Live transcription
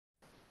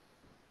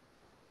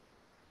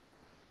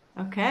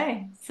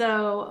Okay,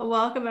 so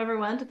welcome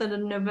everyone to the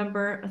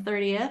November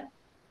 30th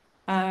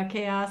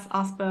CHAOSS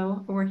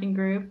OSPO working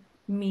group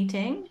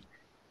meeting.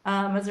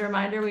 As a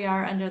reminder, we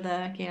are under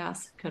the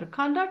CHAOSS Code of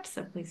Conduct,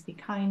 so please be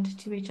kind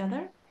to each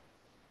other.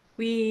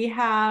 We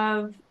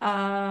have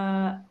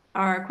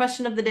our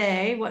question of the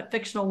day: what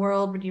fictional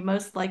world would you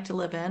most like to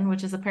live in?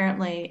 Which is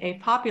apparently a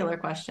popular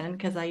question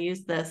because I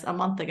used this a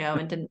month ago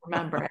and didn't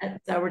remember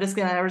it. So we're just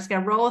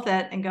gonna roll with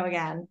it and go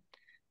again.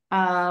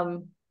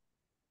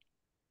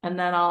 And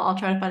then I'll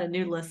try to find a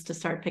new list to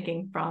start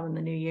picking from in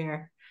the new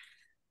year.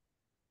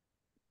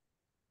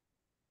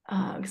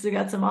 Because we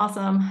got some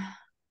awesome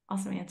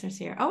answers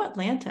here. Oh,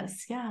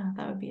 Atlantis. Yeah,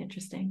 that would be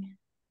interesting.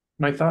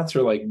 My thoughts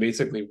are like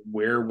basically,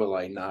 where will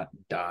I not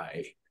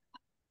die?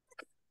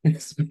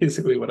 It's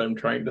basically what I'm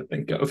trying to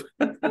think of.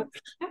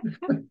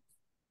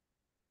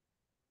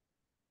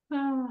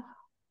 Oh,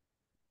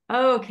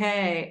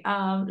 okay.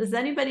 Does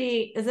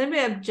anybody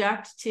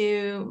object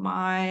to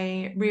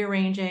my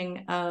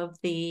rearranging of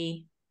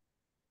the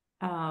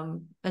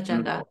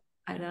agenda No,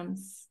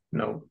 items?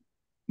 no.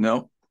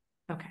 No.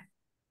 Okay.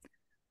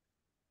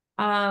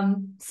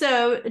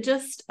 So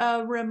just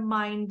a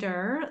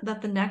reminder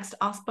that the next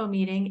OSPO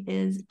meeting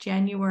is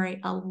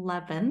January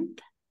 11th.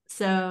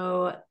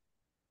 So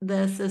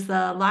this is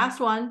the last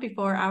one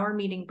before our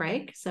meeting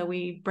break. So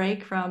we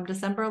break from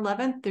December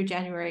 11th through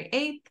January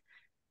 8th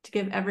to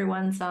give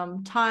everyone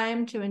some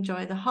time to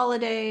enjoy the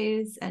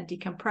holidays and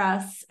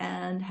decompress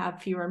and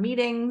have fewer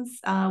meetings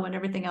when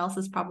everything else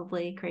is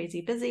probably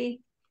crazy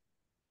busy.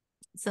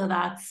 So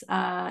that's,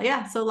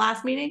 so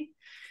last meeting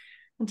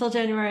until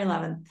January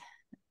 11th.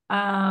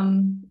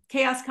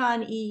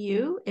 CHAOSScon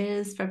EU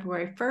is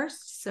February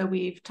 1st. So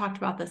we've talked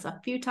about this a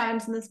few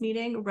times in this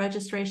meeting.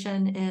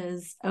 Registration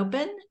is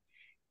open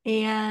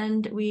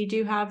and we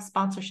do have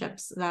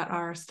sponsorships that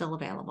are still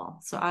available.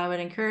 So I would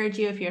encourage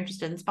you, if you're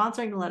interested in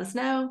sponsoring, to let us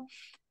know.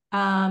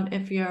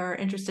 If you're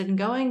interested in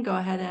going, go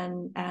ahead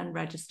and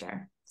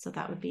register. So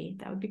that would be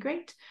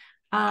great.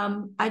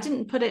 I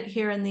didn't put it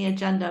here in the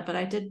agenda, but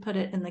I did put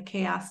it in the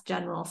CHAOSS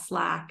General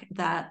Slack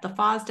that the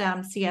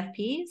FOSDEM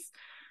CFPs,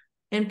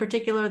 in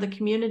particular, the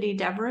community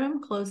dev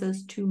room,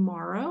 closes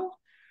tomorrow.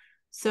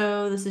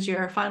 So this is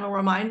your final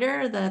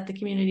reminder that the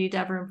community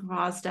dev room for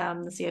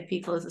FOSDEM, the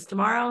CFP, closes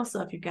tomorrow.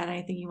 So if you've got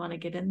anything you want to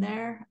get in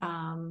there,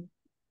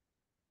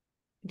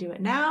 do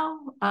it now.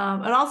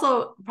 It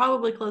also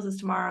probably closes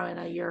tomorrow in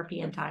a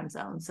European time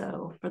zone.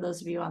 So for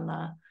those of you on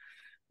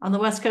the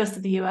west coast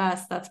of the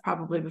US, that's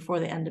probably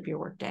before the end of your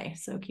workday.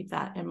 So keep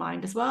that in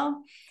mind as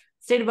well.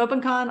 State of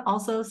OpenCon,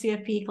 also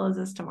CFP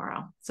closes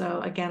tomorrow.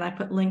 So again, I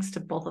put links to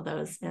both of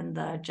those in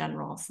the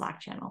general Slack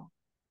channel.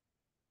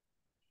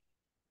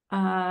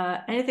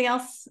 Anything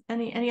else?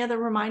 Any other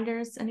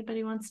reminders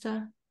anybody wants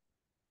to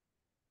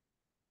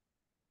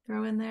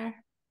throw in there?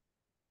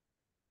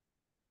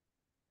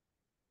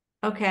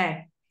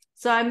 Okay.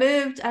 So I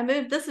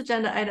moved this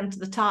agenda item to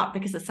the top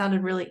because it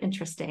sounded really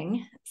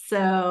interesting.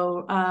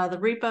 So the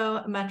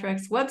repo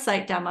metrics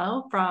website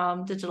demo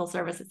from digital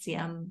service at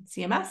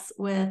CMS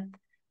with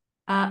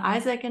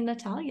Isaac and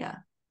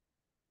Natalia.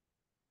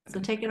 So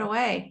take it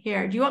away.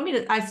 Here, do you want me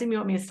to, I assume you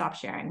want me to stop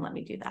sharing. Let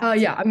me do that.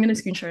 Yeah, I'm going to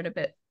screen share it a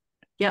bit.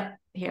 Yep.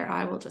 Here,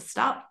 I will just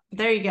stop.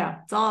 There you go.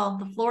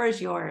 The floor is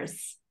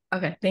yours.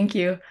 Okay, thank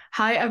you.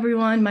 Hi,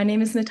 everyone. My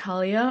name is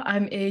Natalia.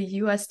 I'm a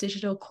US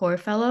Digital Core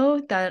Fellow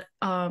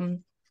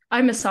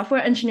I'm a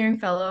software engineering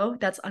fellow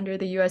that's under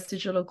the US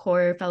Digital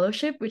Core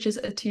Fellowship, which is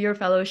a 2-year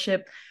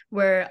fellowship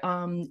where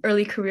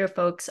early career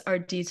folks are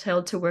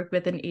detailed to work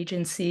with an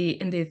agency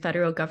in the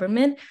federal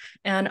government.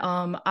 And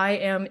I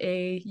am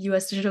a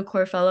US Digital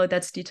Core Fellow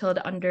that's detailed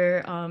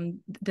under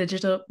the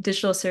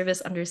digital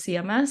service under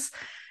CMS.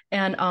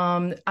 And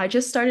I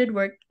just started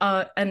work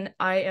and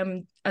I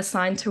am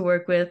assigned to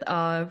work with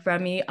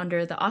Remy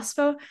under the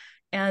OSPO.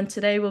 And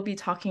today we'll be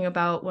talking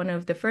about one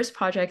of the first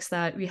projects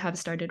that we have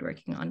started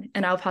working on.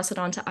 And I'll pass it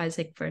on to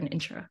Isaac for an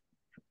intro.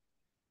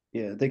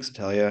 Yeah, thanks,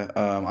 Natalia.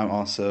 I'm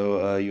also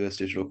a U.S.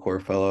 Digital Core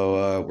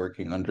Fellow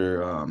working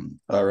under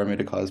Remy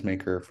the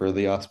Causemaker for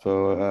the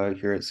OSPO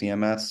here at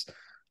CMS.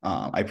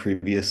 I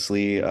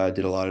previously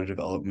did a lot of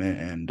development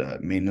and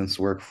maintenance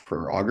work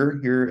for Augur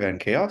here and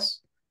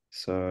CHAOSS.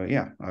 So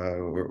yeah,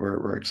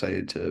 we're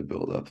excited to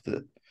build up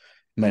the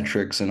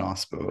metrics and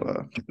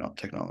OSPO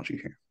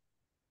technology here.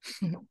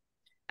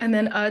 And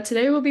then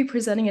today we'll be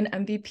presenting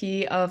an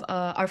MVP of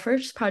our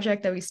first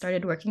project that we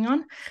started working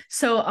on.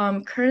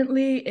 So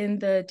currently in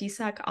the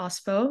DSAC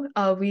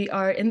OSPO, we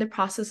are in the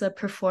process of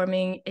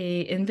performing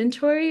a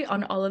inventory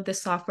on all of the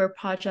software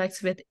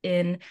projects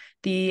within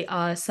the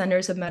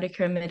Centers of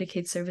Medicare and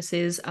Medicaid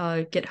Services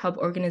GitHub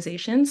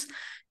organizations.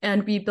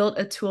 And we built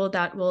a tool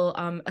that will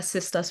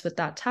assist us with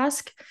that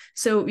task.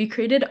 So we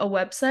created a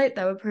website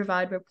that would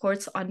provide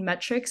reports on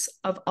metrics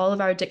of all of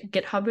our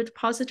GitHub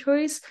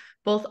repositories,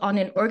 both on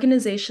an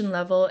organization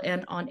level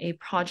and on a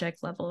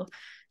project level.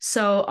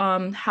 So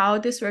how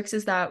this works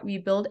is that we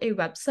build a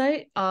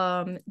website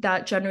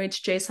that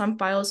generates JSON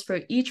files for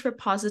each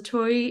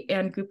repository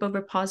and group of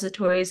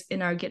repositories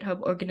in our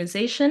GitHub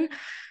organization.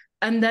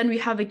 And then we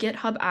have a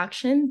GitHub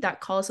action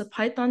that calls a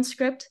Python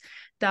script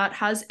that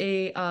has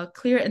a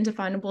clear and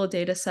definable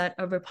data set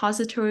of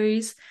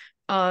repositories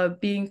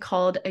being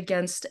called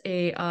against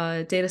a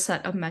data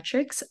set of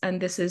metrics.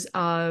 And this is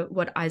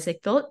what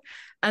Isaac built.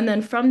 And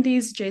then from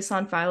these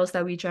JSON files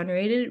that we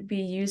generated, we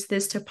use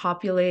this to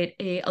populate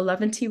a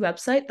 11T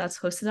website that's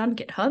hosted on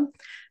GitHub.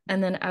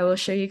 And then I will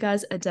show you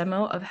guys a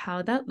demo of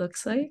how that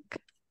looks like.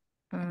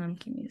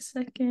 Give me a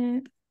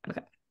second.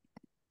 Okay.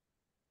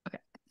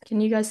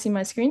 Can you guys see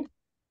my screen?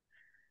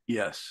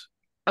 Yes.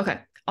 Okay,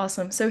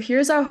 awesome. So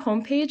here's our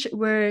homepage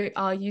where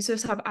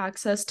users have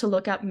access to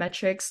look at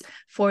metrics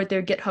for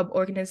their GitHub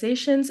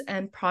organizations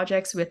and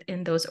projects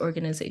within those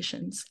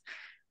organizations.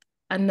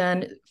 And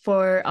then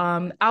for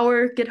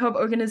our GitHub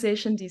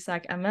organization,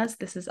 DSAC MS,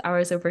 this is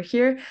ours over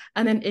here.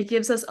 And then it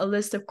gives us a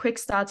list of quick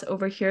stats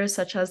over here,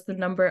 such as the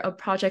number of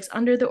projects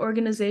under the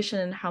organization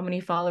and how many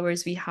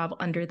followers we have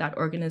under that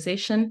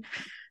organization.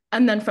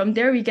 And then from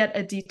there, we get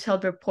a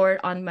detailed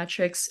report on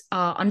metrics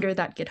under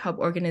that GitHub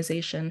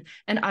organization.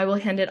 And I will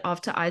hand it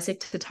off to Isaac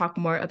to talk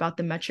more about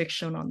the metrics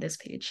shown on this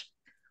page.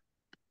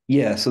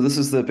 Yeah, so this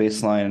is the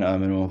baseline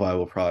minimum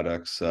viable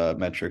products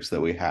metrics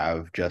that we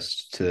have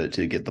just to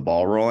get the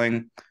ball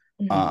rolling.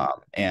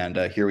 And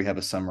here we have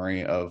a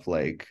summary of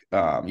like,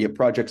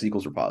 projects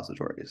equals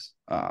repositories.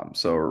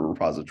 So a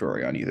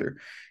repository on either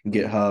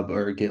GitHub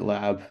or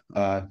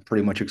GitLab,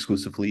 pretty much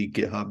exclusively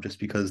GitHub, just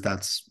because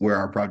that's where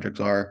our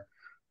projects are.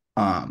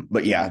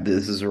 But yeah,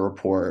 this is a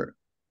report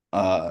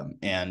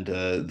and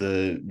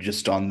the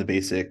just on the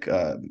basic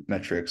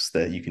metrics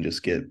that you can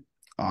just get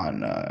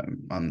on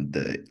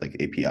the like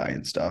API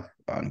and stuff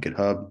on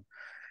GitHub.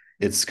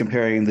 It's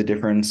comparing the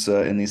difference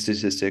in these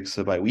statistics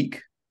by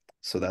week.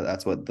 So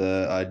that's what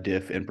the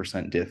diff and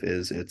 %diff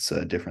is. It's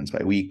a difference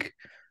by week.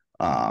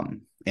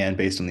 And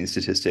based on these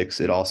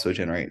statistics, it also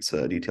generates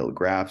detailed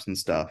graphs and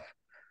stuff.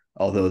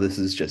 Although this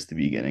is just the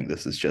beginning.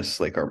 This is just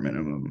like our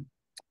minimum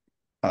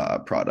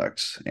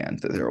product, and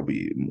there will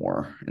be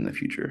more in the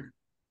future.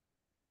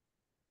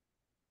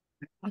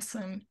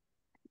 Awesome.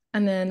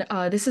 And then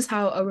this is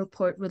how a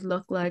report would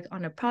look like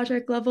on a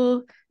project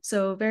level.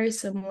 So very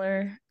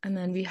similar. And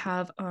then we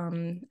have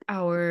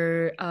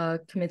our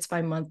commits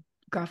by month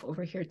graph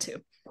over here too.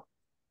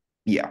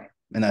 Yeah,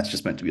 and that's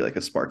just meant to be like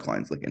a spark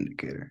lines like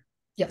indicator.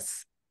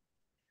 Yes.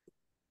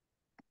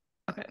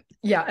 Okay.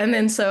 Yeah, and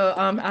then so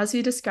as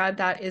we described,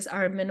 that is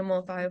our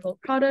minimal viable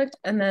product.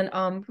 And then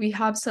we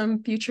have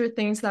some future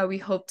things that we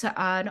hope to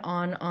add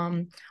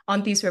on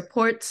these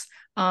reports.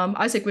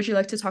 Isaac, would you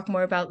like to talk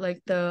more about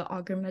like the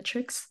Augur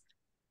metrics?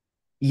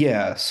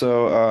 Yeah,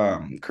 so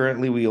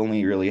currently we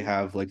only really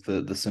have like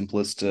the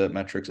simplest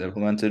metrics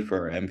implemented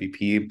for our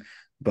MVP,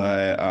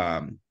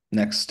 but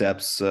next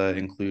steps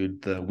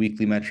include the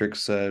weekly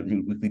metrics,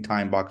 weekly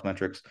time box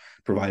metrics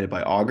provided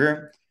by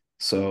Augur.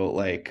 So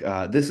like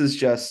this is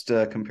just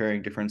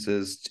comparing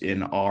differences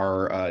in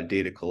our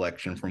data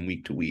collection from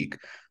week to week,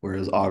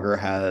 whereas Augur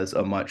has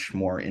a much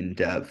more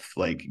in-depth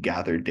like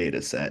gathered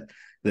data set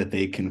that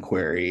they can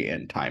query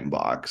and time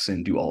box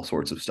and do all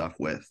sorts of stuff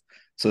with.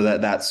 So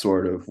that's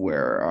sort of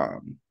where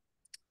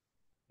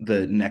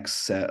the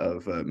next set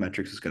of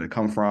metrics is going to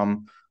come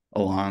from,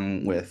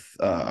 along with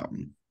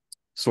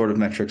sort of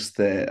metrics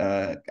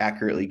that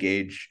accurately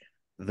gauge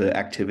the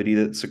activity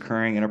that's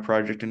occurring in a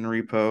project in a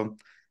repo,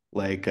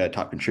 like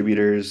top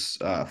contributors,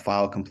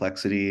 file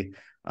complexity,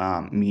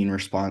 mean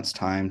response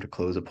time to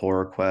close a pull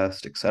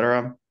request,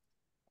 etc.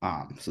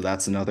 So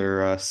that's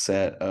another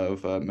set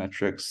of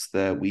metrics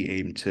that we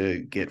aim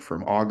to get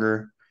from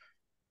Augur.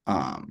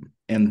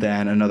 And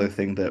then another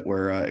thing that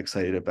we're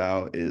excited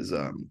about is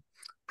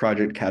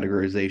project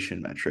categorization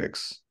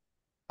metrics.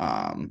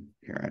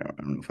 Here, I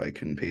don't know if I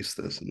can paste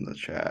this in the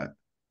chat.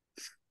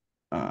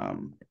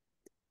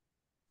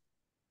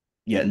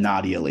 Yeah,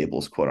 Nadia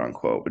labels, quote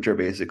unquote, which are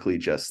basically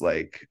just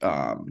like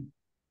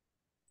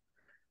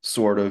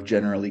sort of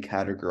generally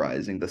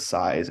categorizing the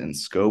size and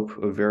scope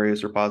of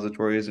various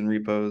repositories and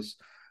repos,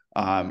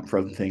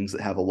 from things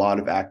that have a lot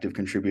of active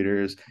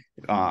contributors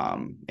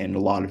and a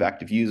lot of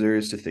active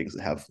users to things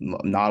that have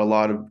not a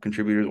lot of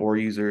contributors or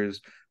users,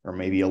 or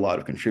maybe a lot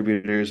of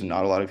contributors and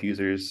not a lot of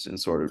users, and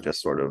sort of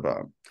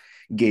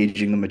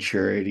gauging the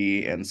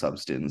maturity and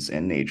substance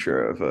and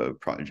nature of a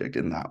project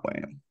in that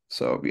way.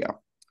 So yeah,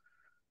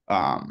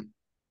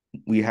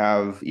 we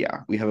have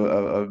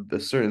a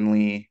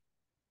certainly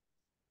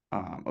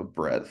a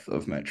breadth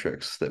of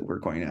metrics that we're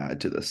going to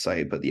add to the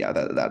site, but yeah,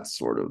 that's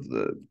sort of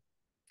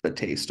the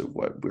taste of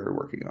what we're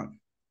working on.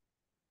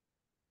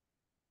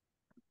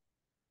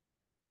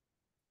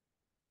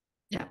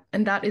 Yeah,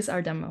 and that is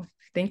our demo.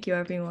 Thank you,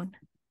 everyone.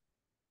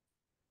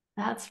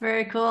 That's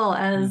very cool.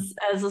 As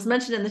was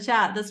mentioned in the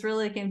chat, this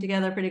really came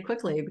together pretty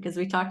quickly because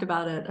we talked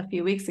about it a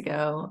few weeks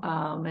ago,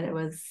 and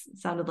it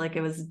sounded like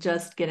it was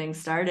just getting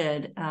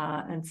started.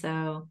 And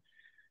so,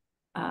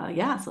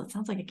 yeah, so it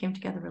sounds like it came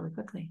together really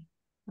quickly.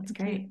 That's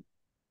great.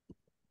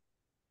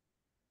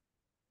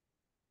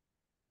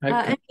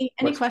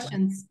 Any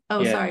questions? Oh,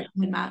 yeah. Sorry,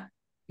 Matt.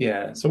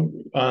 Yeah. So,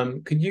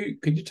 could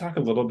you talk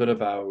a little bit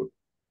about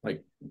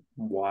like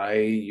why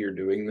you're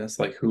doing this?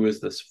 Like, who is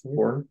this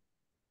for?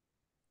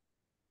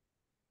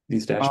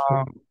 These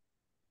dashboards?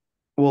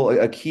 Well,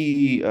 a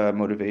key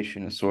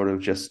motivation is sort of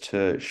just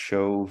to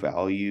show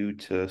value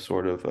to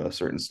sort of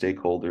certain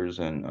stakeholders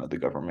in the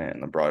government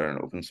and the broader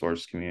and open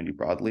source community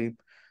broadly.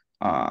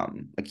 A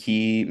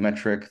key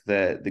metric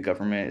that the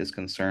government is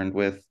concerned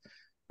with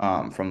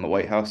from the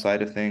White House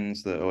side of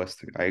things, the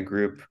OSPO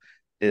group,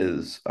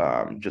 is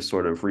just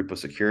sort of repo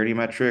security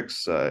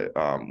metrics.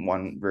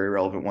 One very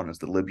relevant one is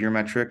the libyear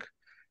metric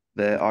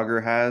that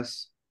Augur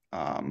has,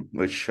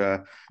 which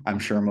I'm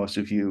sure most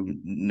of you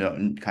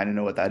kind of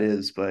know what that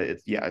is, but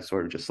it's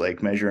sort of just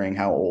like measuring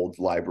how old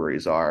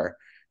libraries are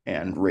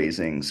and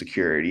raising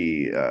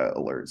security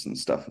alerts and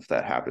stuff if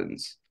that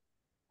happens.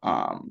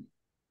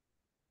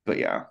 But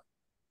yeah.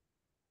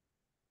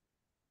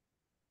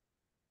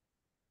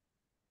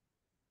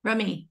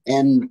 Remy.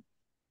 And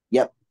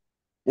yep.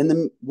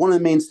 And one of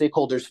the main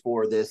stakeholders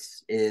for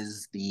this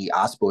is the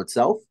OSPO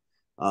itself.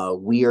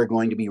 We are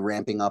going to be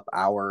ramping up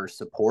our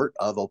support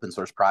of open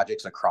source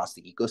projects across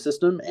the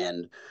ecosystem.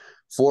 And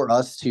for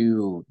us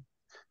to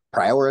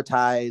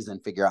prioritize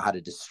and figure out how to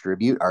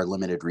distribute our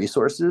limited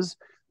resources,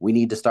 we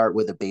need to start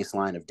with a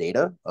baseline of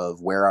data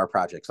of where our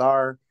projects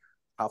are,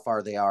 how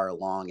far they are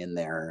along in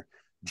their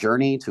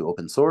journey to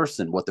open source,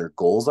 and what their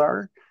goals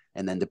are.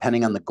 And then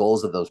depending on the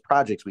goals of those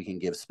projects, we can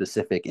give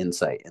specific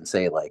insight and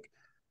say like,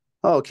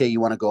 oh, okay,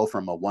 you want to go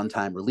from a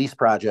one-time release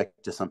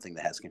project to something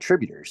that has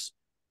contributors.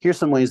 Here's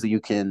some ways that you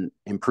can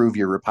improve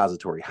your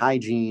repository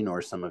hygiene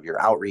or some of your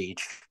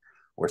outreach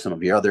or some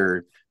of your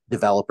other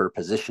developer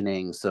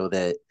positioning so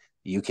that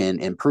you can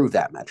improve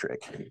that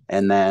metric.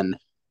 And then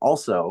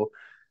also,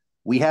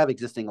 we have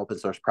existing open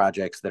source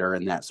projects that are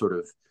in that sort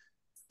of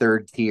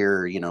third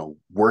tier,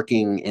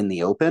 working in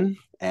the open,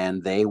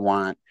 and they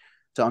want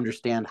to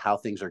understand how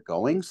things are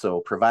going.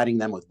 So providing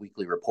them with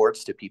weekly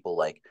reports to people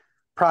like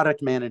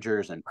product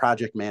managers and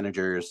project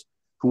managers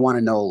who want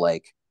to know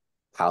like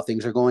how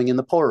things are going in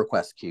the pull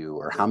request queue,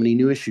 or how many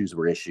new issues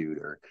were issued,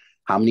 or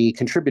how many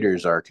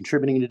contributors are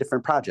contributing to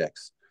different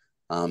projects.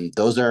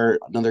 Those are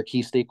another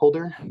key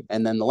stakeholder.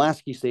 And then the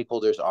last key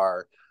stakeholders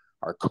are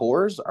our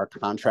cores, our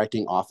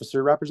contracting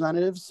officer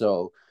representatives.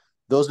 So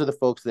those are the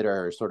folks that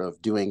are sort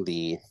of doing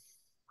the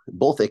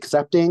both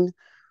accepting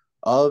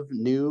of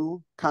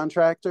new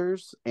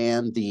contractors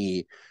and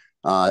the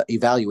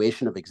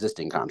evaluation of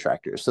existing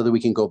contractors, so that we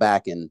can go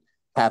back and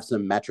have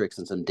some metrics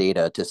and some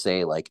data to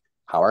say like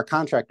how our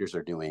contractors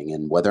are doing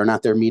and whether or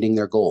not they're meeting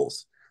their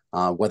goals,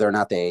 whether or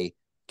not they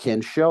can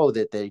show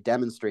that they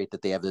demonstrate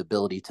that they have the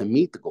ability to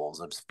meet the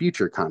goals of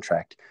future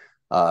contract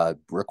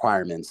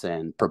requirements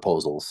and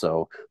proposals.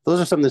 So those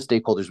are some of the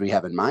stakeholders we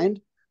have in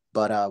mind,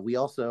 but we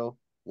also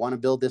want to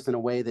build this in a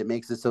way that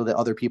makes it so that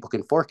other people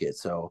can fork it.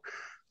 So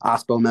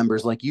OSPO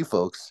members like you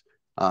folks,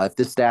 if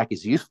this stack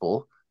is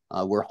useful,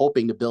 we're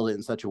hoping to build it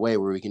in such a way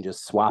where we can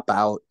just swap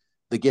out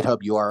the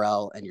GitHub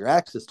URL and your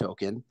access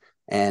token,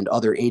 and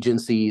other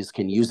agencies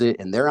can use it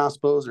in their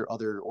OSPOs or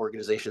other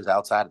organizations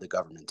outside of the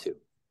government too.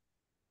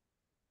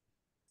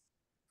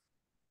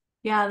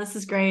 Yeah, this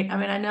is great. I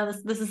mean, I know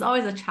this is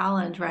always a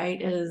challenge, right?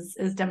 Is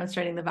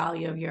demonstrating the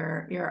value of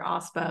your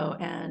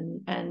OSPO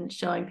and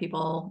showing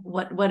people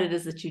what it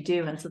is that you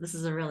do. And so this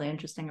is a really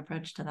interesting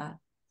approach to that.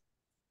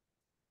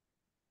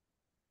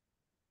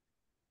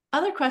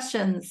 Other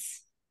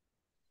questions?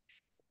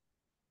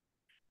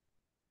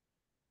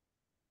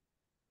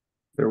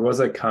 There was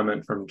a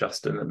comment from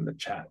Justin in the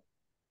chat.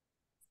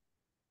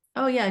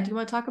 Oh yeah, do you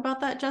want to talk about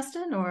that,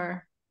 Justin,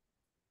 or?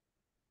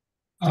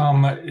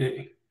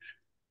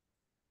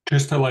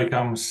 Just to like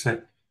say,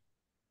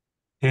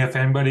 if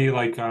anybody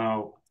like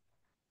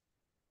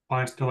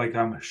wants to like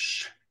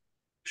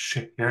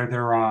share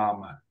their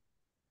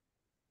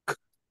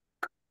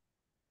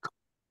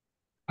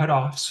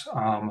cutoffs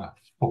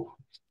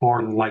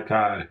for like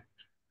a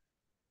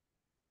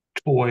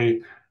toy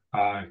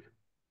uh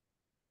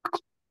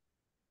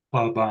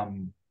club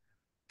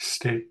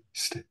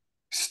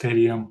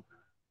stadium,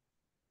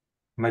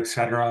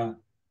 etc.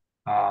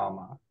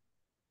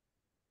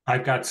 I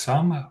got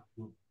some,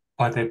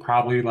 but they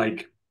probably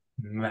like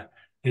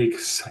make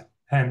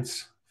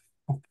sense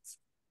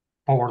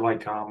for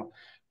like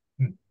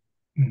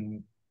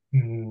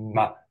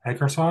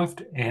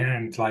Microsoft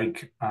and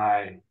like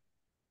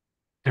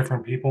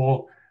different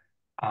people.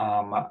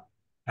 I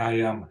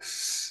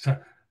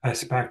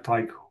expect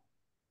like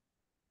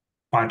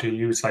want to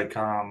use like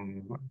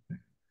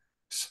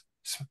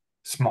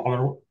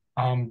smaller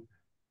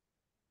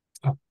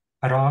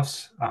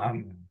cutoffs,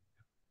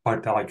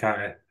 but like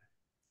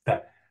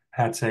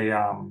that's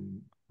a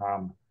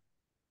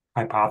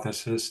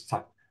hypothesis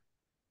that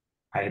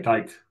I'd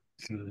like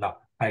to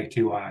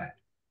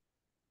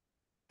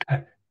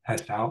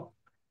test out.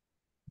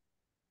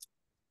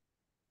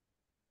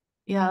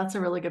 Yeah, that's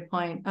a really good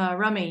point.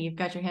 Remy, you've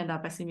got your hand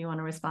up. I assume you want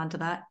to respond to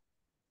that.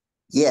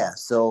 Yeah,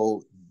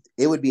 so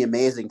it would be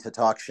amazing to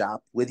talk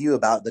shop with you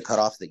about the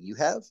cutoffs that you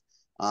have.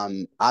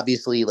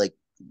 Obviously, like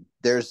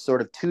there's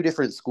sort of two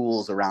different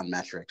schools around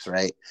metrics,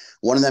 right?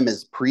 One of them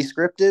is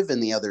prescriptive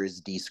and the other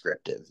is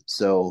descriptive.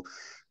 So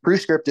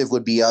prescriptive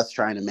would be us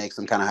trying to make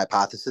some kind of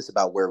hypothesis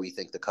about where we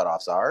think the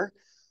cutoffs are.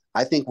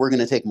 I think we're going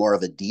to take more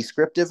of a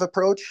descriptive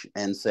approach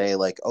and say,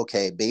 like,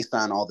 okay, based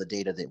on all the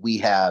data that we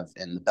have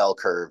and the bell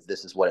curve,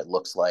 this is what it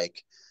looks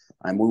like.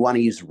 And we want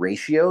to use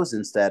ratios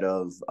instead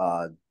of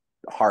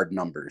hard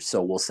numbers.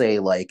 So we'll say,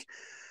 like,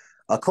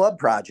 a club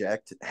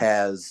project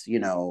has, you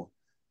know,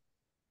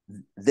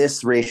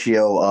 this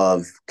ratio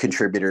of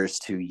contributors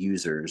to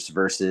users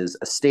versus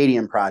a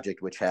stadium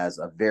project, which has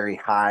a very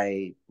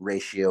high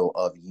ratio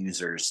of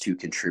users to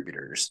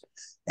contributors.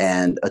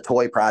 And a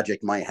toy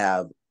project might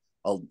have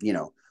a, you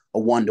know, a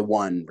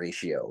 1-to-1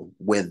 ratio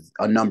with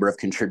a number of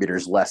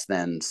contributors less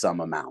than some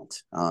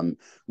amount.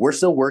 We're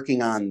still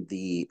working on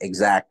the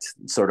exact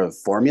sort of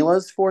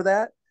formulas for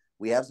that.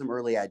 We have some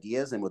early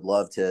ideas and would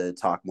love to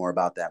talk more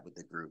about that with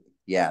the group.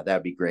 Yeah,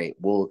 that'd be great.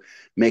 We'll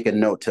make a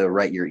note to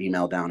write your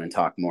email down and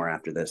talk more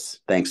after this.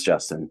 Thanks,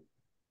 Justin.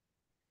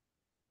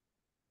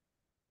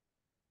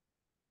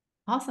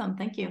 Awesome.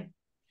 Thank you.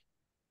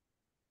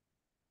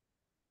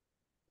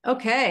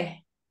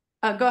 Okay.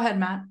 Go ahead,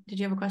 Matt. Did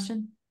you have a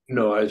question?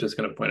 No, I was just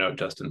going to point out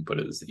Justin put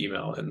his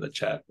email in the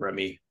chat,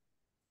 Remy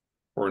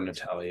or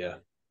Natalia.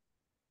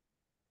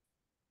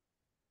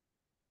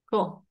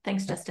 Cool.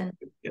 Thanks, Justin.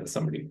 Yeah,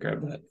 somebody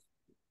grab that.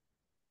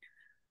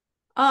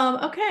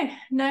 Okay,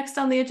 next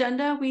on the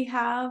agenda, we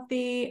have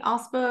the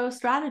OSPO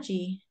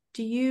strategy.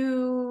 Do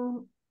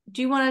you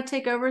want to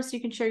take over so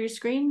you can share your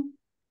screen?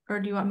 Or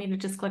do you want me to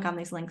just click on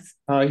these links?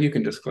 You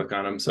can just click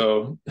on them.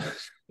 So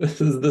this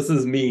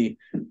is me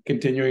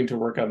continuing to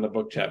work on the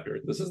book chapter.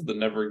 This is the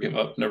never give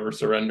up, never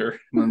surrender.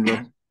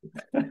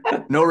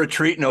 No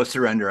retreat, no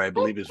surrender, I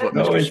believe is what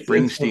Mr.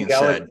 Springsteen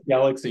said.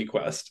 Galaxy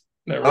Quest.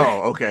 Never.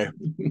 Oh, okay.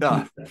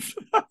 Yeah.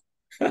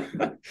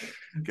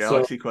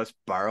 Galaxy Quest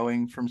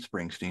borrowing from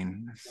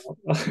Springsteen.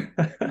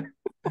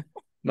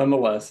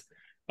 Nonetheless,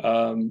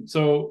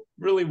 so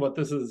really what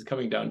this is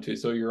coming down to,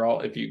 so you're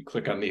all, if you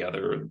click on the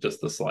other,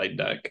 just the slide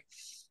deck,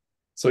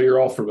 so you're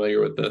all familiar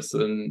with this,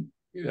 and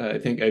I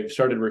think I've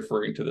started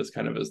referring to this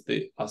kind of as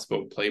the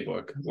OSPO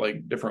playbook,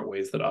 like different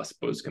ways that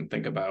OSPOs can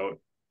think about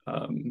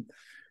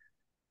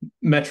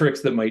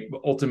metrics that might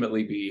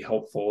ultimately be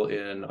helpful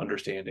in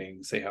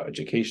understanding, say, how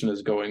education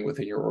is going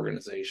within your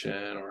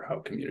organization or how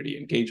community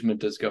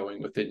engagement is going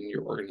within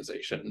your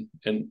organization.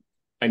 And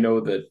I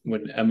know that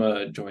when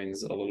Emma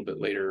joins a little bit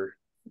later,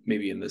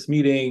 maybe in this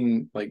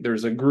meeting, like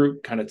there's a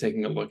group kind of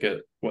taking a look at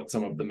what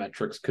some of the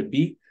metrics could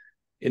be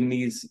in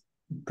these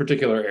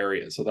particular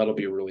areas. So that'll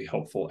be a really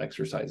helpful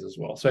exercise as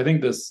well. So I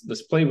think this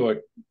playbook,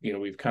 you know,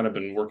 we've kind of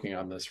been working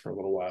on this for a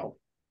little while.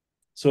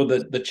 So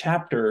the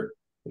chapter,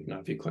 now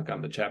if you click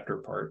on the chapter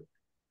part,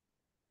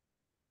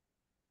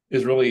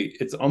 is really,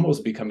 it's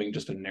almost becoming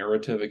just a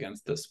narrative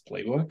against this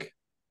playbook.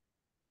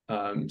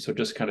 So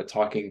just kind of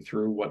talking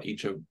through what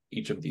each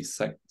of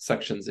these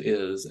sections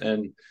is.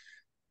 And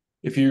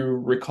if you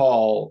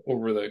recall,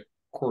 over the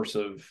course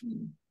of,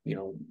 you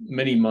know,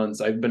 many months,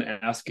 I've been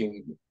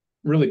asking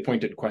really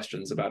pointed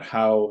questions about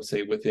how,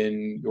 say,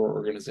 within your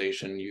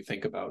organization, you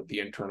think about the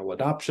internal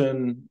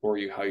adoption, or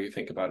how you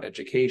think about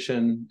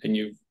education, and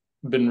you've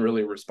been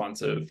really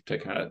responsive to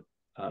kind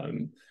of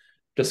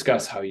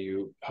discuss how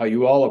you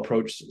all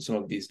approach some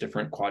of these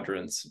different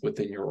quadrants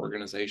within your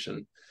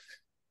organization.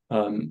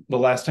 The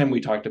last time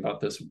we talked about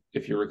this,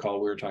 if you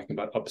recall, we were talking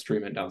about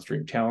upstream and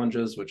downstream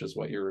challenges, which is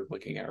what you're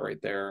looking at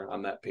right there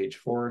on that page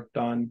 4,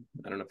 Don.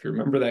 I don't know if you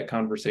remember that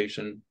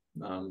conversation.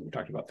 We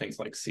talked about things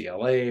like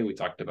CLA. We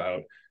talked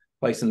about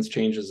license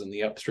changes in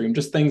the upstream,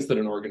 just things that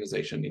an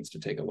organization needs to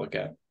take a look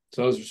at.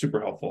 So those are super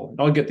helpful.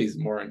 I'll get these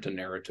more into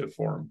narrative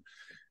form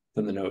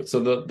than the notes.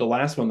 So the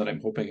last one that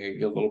I'm hoping I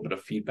get a little bit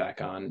of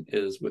feedback on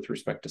is with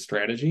respect to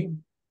strategy.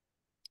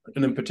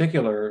 And in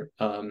particular,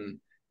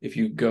 if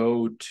you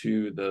go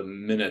to the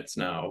minutes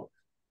now,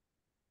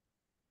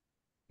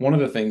 one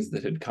of the things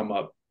that had come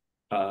up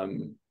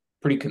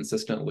pretty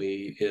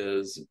consistently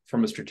is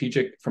from an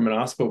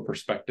OSPO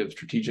perspective,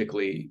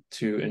 strategically,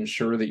 to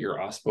ensure that your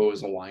OSPO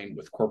is aligned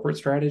with corporate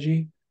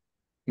strategy,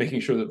 making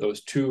sure that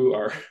those two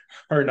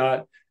are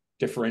not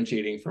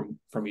differentiating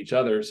from each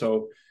other.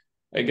 So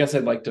I guess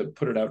I'd like to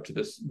put it out to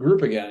this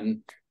group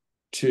again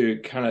to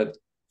kind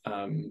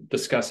of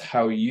discuss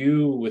how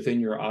you within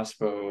your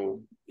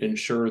OSPO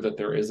ensure that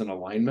there is an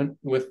alignment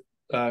with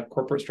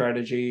corporate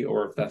strategy,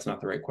 or if that's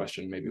not the right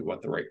question, maybe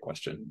what the right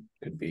question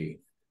could be.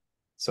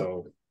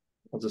 So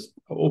I'll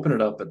open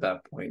it up at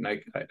that point, and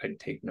I'd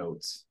take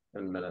notes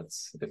in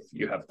minutes if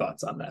you have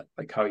thoughts on that,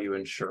 like how you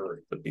ensure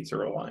that these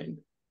are aligned.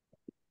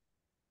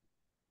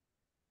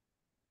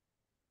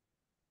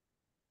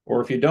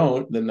 Or if you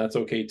don't, then that's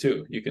okay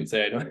too. You can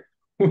say,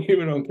 we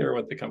don't care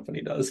what the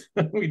company does.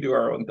 We do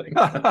our own thing.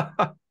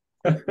 I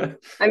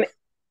mean,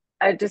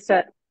 I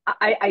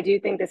do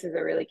think this is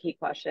a really key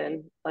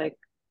question.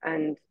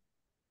 And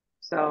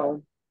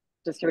so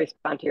just to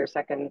respond to your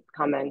second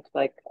comment,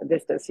 like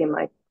this does seem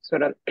like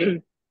sort of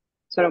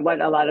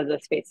what a lot of the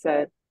space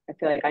that I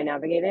feel like I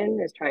navigate in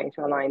is trying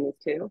to align these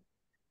two.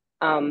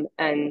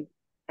 And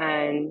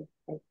And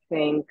I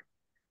think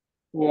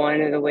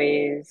one of the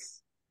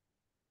ways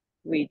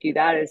we do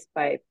that is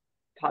by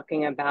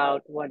talking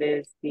about what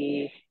is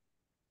the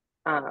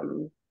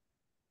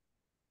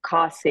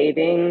cost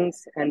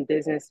savings and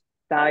business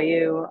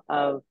value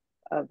of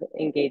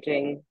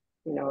engaging,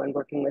 and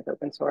working with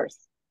open source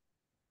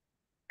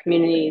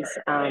communities,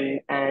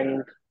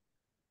 and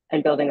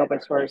building open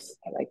source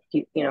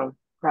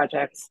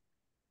projects.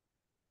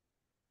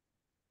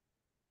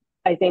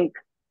 I think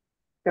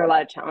there are a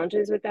lot of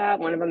challenges with that.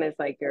 One of them is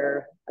like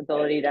your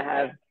ability to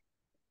have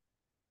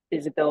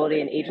visibility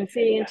and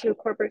agency into a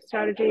corporate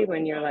strategy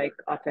when you're like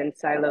often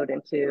siloed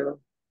into.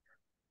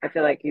 I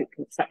feel like you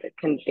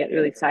can get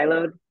really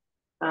siloed.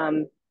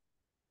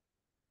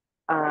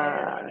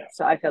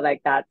 So I feel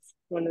like that's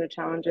one of the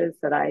challenges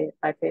that I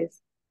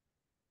face.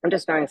 I'm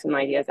just throwing some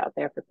ideas out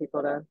there for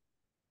people to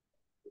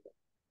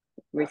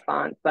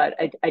respond, but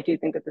I do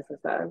think that this is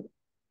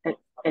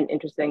an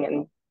interesting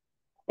and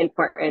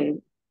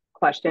important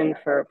question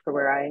for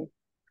where I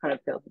kind of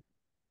feel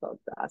the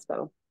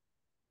OSPO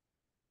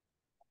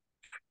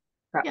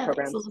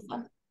programs.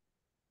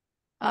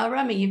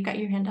 Remy, you've got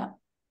your hand up.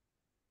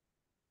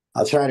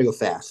 I'll try to go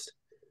fast.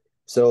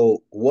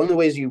 So one of the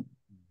ways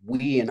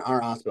we in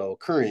our OSPO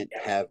current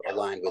have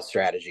aligned with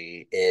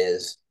strategy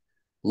is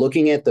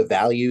looking at the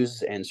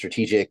values and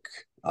strategic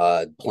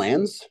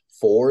plans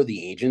for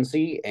the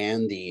agency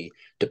and the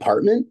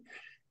department,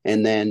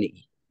 and then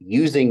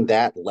using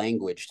that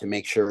language to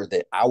make sure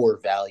that our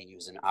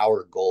values and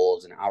our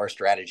goals and our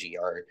strategy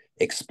are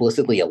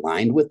explicitly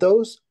aligned with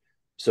those.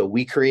 So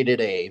we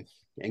created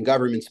in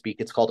government speak,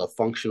 it's called a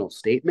functional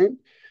statement.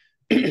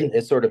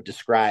 It sort of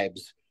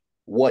describes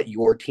what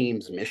your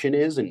team's mission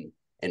is and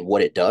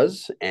what it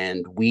does.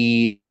 And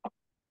we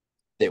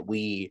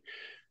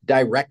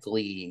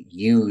directly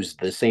use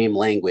the same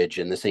language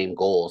and the same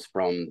goals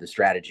from the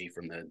strategy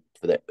for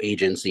the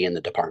agency and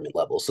the department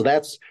level. So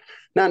that's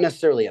not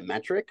necessarily a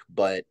metric,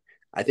 but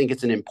I think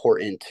it's an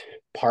important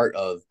part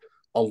of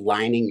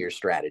aligning your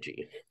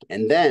strategy.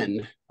 And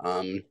then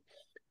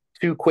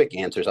two quick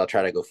answers. I'll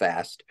try to go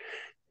fast.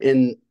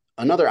 In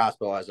another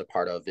OSPO I was a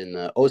part of, in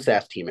the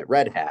OSAS team at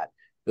Red Hat,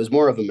 it was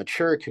more of a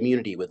mature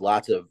community with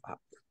lots of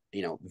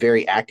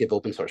very active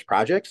open source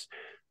projects.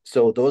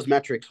 So those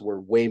metrics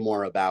were way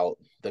more about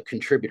the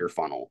contributor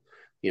funnel,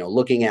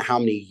 looking at how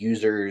many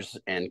users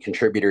and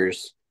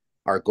contributors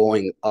are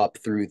going up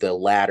through the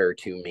ladder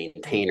to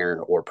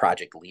maintainer or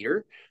project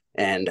leader,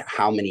 and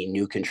how many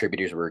new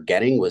contributors we're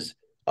getting was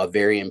a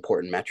very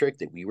important metric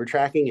that we were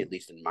tracking, at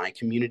least in my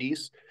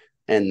communities.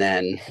 And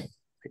then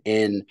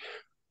in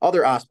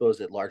other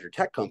OSPOs at larger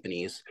tech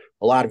companies,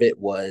 a lot of it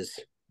was,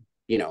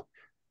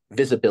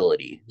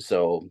 visibility.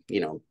 So,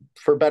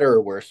 for better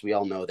or worse, we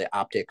all know that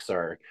optics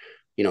are,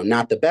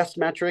 not the best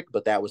metric,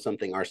 but that was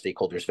something our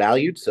stakeholders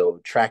valued. So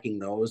tracking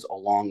those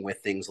along with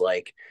things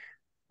like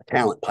a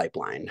talent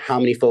pipeline, how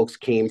many folks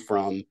came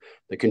from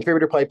the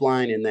contributor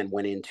pipeline and then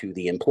went into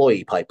the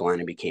employee pipeline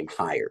and became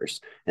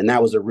hires. And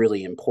that was a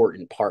really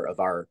important part of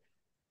our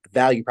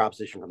value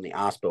proposition from the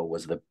OSPO,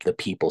 was the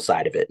people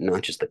side of it,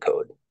 not just the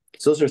code.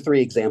 So those are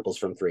three examples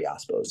from three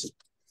OSPOs.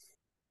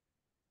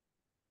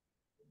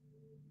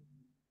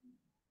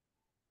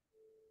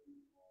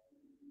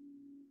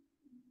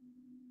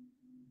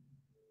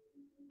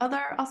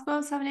 Other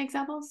OSPOs have any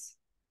examples?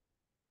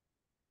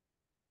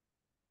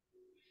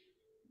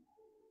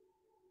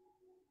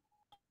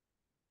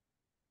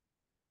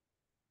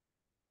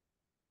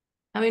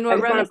 I mean,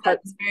 what Remy said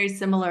is very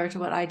similar to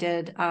what I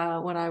did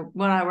when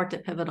I worked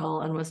at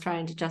Pivotal and was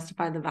trying to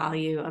justify the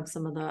value of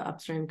some of the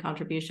upstream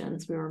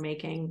contributions we were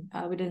making.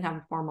 We didn't have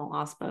a formal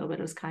OSPO, but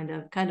it was kind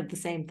of the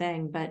same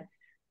thing. But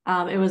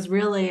it was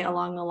really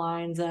along the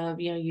lines of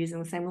using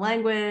the same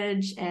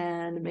language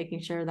and making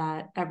sure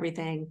that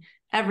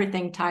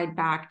everything tied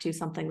back to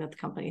something that the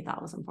company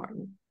thought was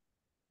important.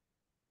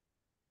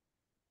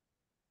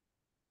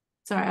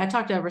 Sorry, I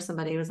talked over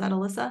somebody. Was that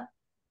Alyssa?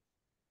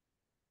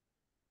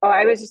 Oh,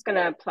 I was just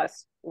gonna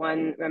plus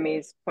one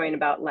Remy's point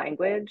about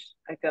language.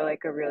 I feel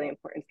like a really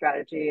important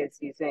strategy is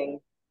using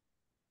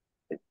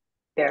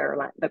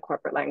the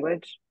corporate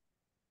language.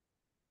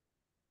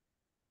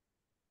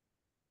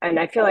 And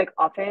I feel like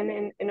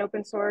often in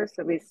open source,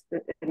 at least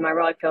in my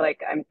role, I feel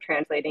like I'm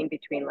translating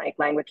between like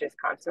languages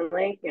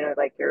constantly,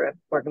 like you're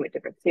working with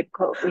different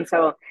stakeholders. And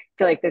so I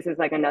feel like this is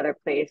like another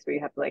place where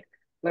you have to like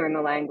learn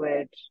the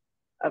language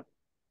of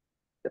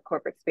the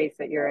corporate space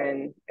that you're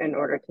in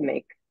order to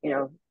make,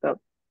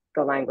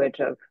 the language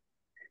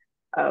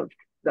of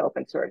the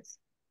open source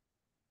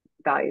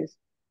values.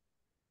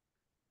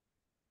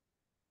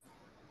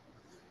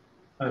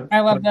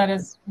 I love that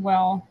as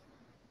well.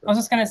 I was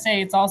just going to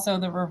say it's also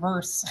the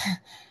reverse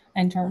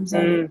in terms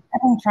of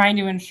trying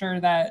to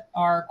ensure that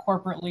our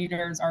corporate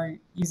leaders are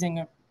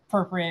using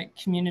appropriate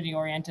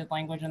community-oriented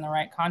language in the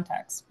right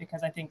context,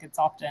 because I think it's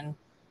often,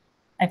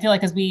 I feel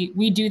like as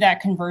we do that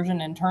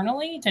conversion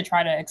internally to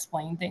try to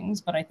explain things,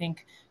 but I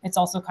think it's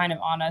also kind of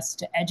on us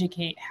to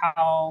educate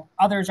how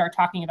others are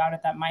talking about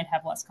it that might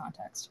have less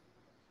context.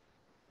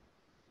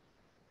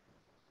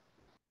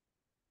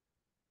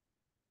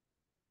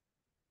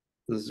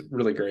 This is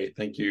really great.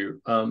 Thank you.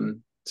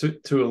 To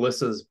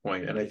Alyssa's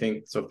point, and I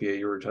think Sophia,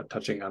 you were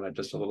touching on it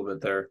just a little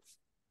bit there,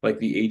 like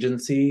the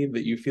agency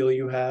that you feel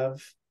you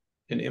have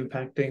in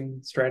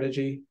impacting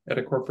strategy at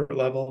a corporate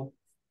level.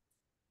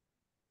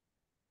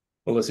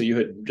 Alyssa, you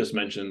had just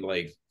mentioned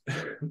like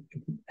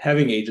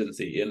having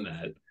agency in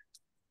that.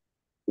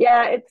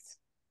 Yeah,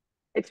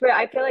 it's where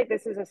I feel like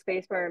this is a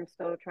space where I'm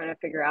still trying to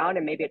figure out,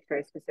 and maybe it's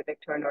very specific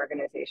to an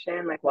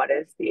organization, like what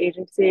is the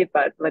agency,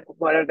 but like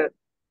what are the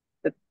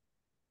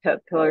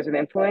pillars of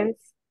influence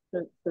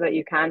so that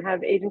you can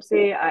have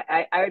agency.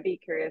 I would be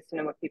curious to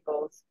know what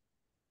people's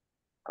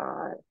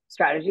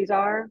strategies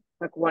are.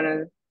 Like one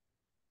of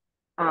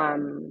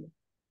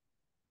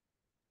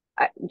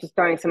just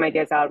throwing some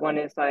ideas out. One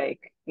is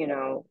like, you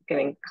know,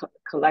 getting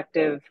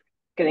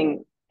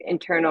getting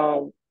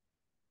internal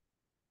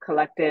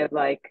collective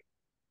like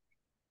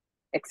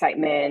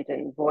excitement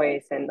and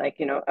voice and like,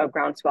 you know, a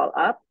groundswell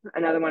up.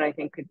 Another one I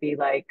think could be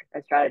like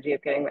a strategy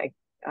of getting like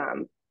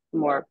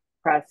more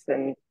press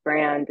and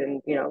brand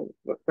and, you know,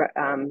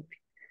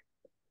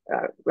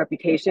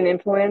 reputation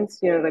influence.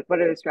 You know, like what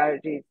are the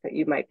strategies that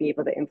you might be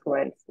able to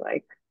influence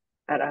like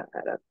at a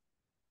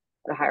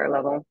higher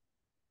level?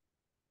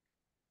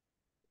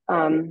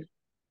 I'm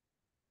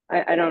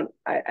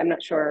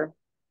not sure.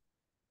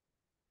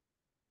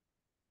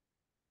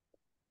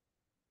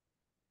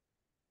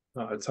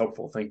 It's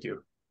helpful. Thank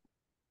you.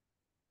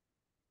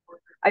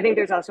 I think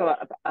there's also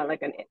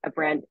a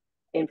brand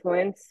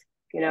influence,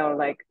 you know,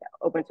 like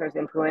open source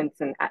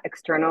influence and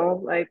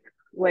external like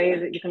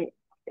ways that you can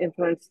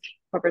influence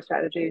corporate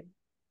strategy,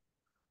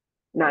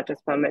 not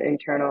just from an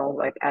internal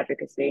like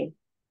advocacy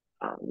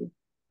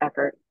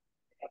effort.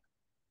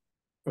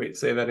 Wait,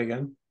 say that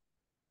again.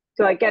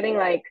 So like getting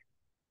like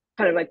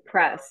kind of like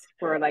press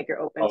for like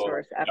your open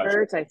source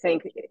efforts, I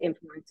think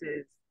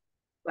influences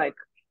like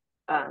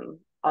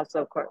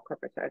also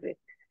corporate strategy.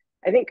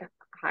 I think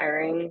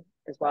hiring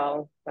as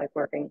well, like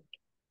working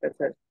with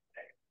it.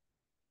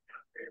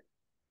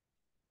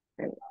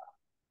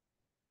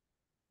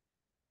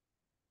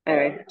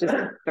 Anyway, just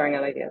throwing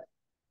out ideas.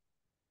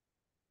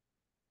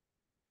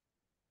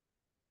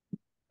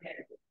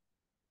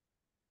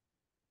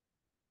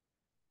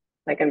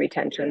 Like in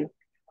retention.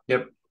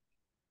 Yep.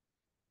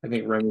 I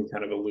think Remy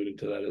kind of alluded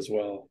to that as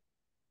well.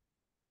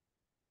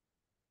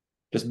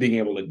 Just being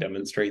able to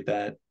demonstrate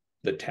that,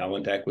 the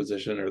talent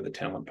acquisition or the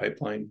talent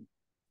pipeline.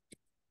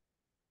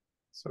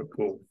 So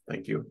cool.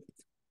 Thank you.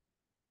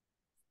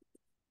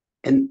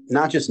 And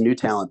not just new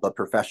talent, but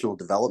professional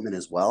development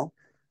as well.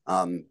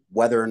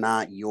 Whether or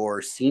not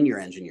you're senior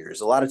engineers,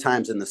 a lot of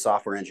times in the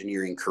software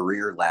engineering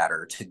career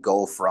ladder, to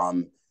go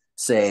from,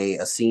 say,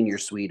 a senior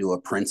SWE to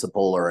a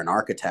principal or an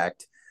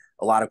architect,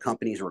 a lot of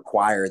companies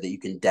require that you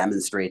can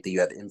demonstrate that you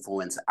have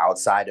influence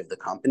outside of the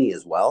company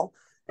as well.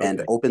 Okay.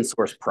 And open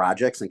source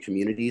projects and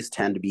communities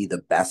tend to be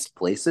the best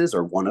places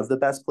or one of the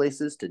best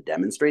places to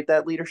demonstrate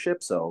that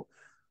leadership. So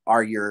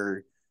are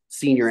your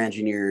senior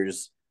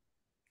engineers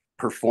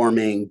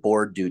performing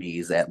board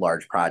duties at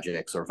large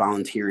projects or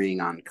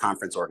volunteering on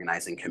conference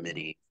organizing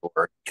committee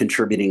or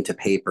contributing to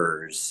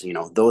papers? You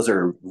know, those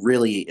are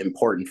really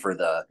important for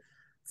the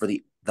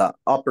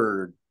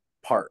upper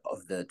part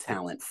of the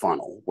talent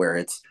funnel, where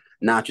it's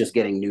not just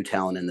getting new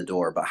talent in the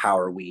door, but how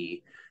are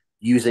we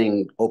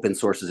using open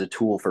source as a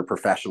tool for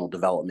professional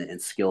development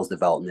and skills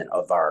development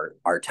of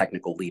our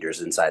technical leaders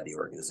inside the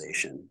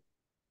organization.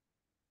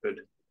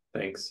 Good,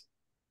 thanks.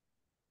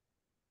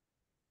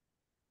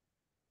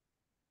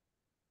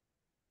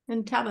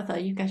 And Tabitha,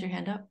 you've got your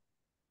hand up.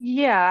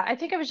 Yeah, I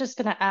think I was just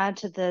going to add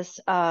to this,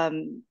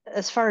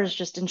 as far as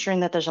just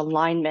ensuring that there's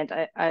alignment.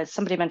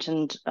 Somebody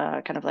mentioned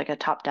kind of like a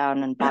top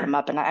down and bottom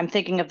up, and I'm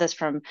thinking of this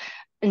from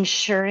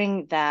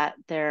ensuring that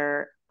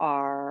there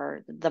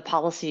are the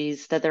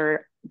policies that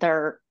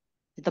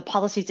the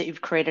policies that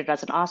you've created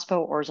as an OSPO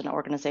or as an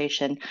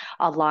organization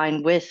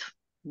align with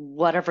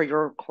whatever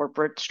your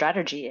corporate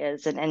strategy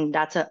is, and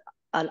that's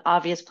an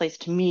obvious place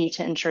to me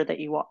to ensure that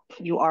you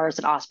are as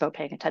an OSPO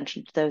paying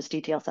attention to those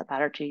details that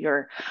matter to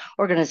your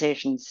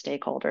organization's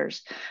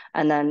stakeholders.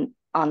 And then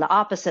on the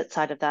opposite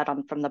side of that,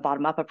 from the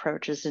bottom up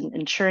approach, is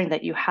ensuring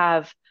that you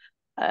have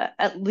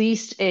at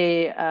least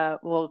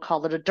we'll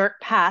call it a dirt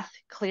path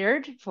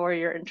cleared for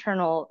your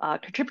internal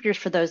contributors,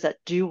 for those that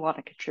do want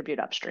to contribute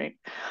upstream,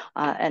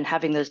 and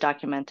having those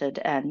documented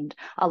and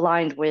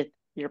aligned with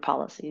your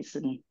policies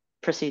and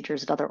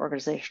procedures and other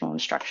organizational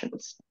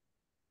instructions.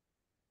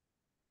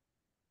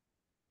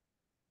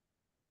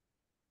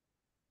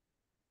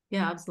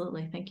 Yeah,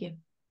 absolutely. Thank you.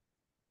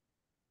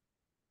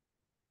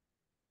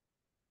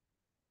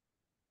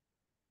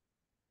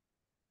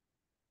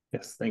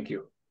 Yes, thank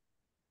you.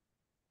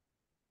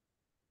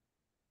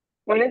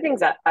 One of the things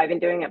that I've been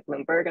doing at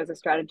Bloomberg as a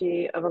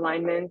strategy of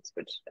alignment,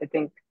 which I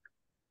think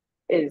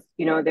is,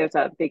 you know, there's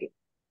a big,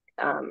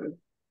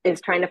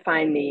 is trying to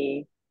find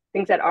the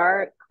things that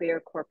are clear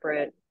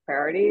corporate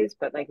priorities,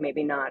 but like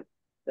maybe not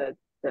the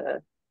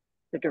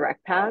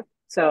direct path.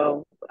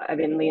 So I've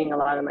been leaning a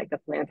lot on like the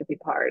philanthropy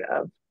part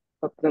of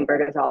what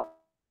Bloomberg is all,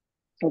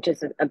 which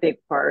is a big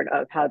part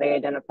of how they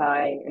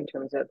identify in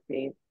terms of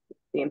the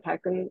the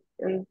impact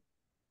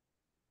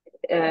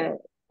uh,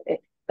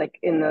 like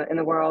in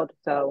the world.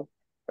 So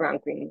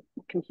around green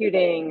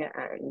computing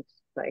and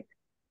like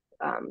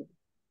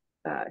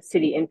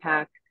city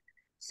impact.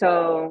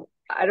 So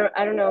I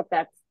don't know if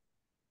that's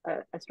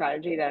a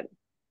strategy that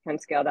can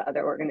scale to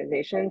other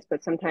organizations,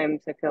 but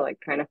sometimes I feel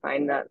like trying to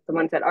find the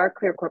ones that are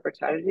clear corporate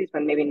strategies,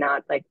 but maybe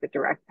not like the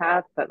direct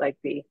path, but like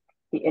the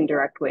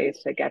indirect ways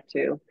to get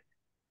to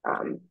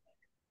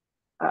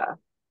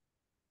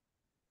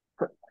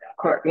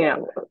you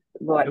know,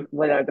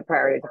 what are the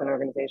priorities of an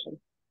organization.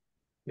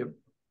 Yep,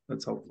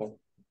 that's helpful.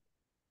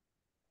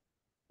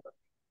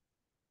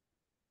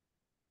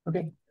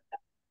 Okay.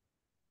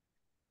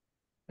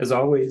 As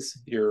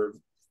always, you're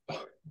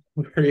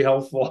very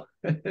helpful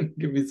and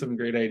give me some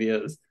great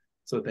ideas.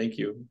 So thank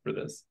you for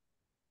this.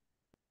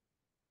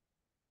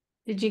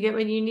 Did you get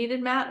what you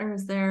needed, Matt, or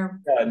is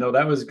there? Yeah, no,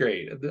 that was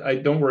great. I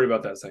don't worry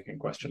about that second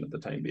question at the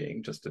time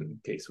being, just in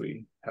case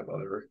we have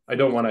other. I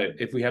don't want to,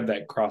 if we have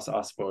that cross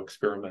OSPO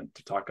experiment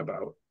to talk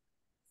about.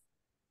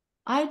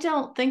 I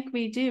don't think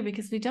we do,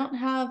 because we don't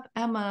have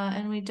Emma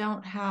and we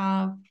don't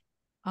have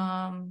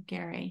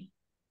Gary.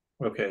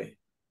 Okay.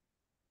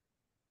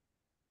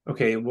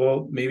 Okay,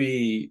 well,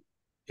 maybe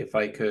if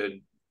I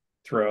could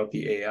throw out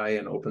the AI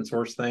and open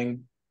source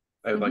thing,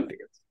 I would like to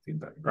get some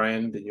feedback.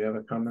 Brian, did you have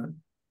a comment?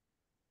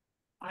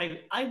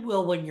 I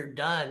will when you're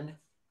done.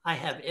 I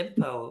have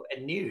info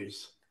and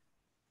news.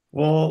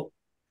 Well,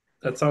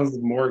 that sounds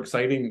more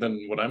exciting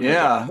than what I'm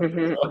Yeah.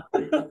 Well,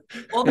 yeah,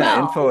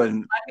 no. info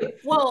and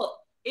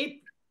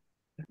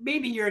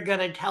maybe you're going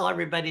to tell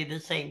everybody the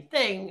same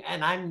thing,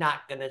 and I'm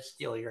not going to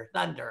steal your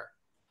thunder.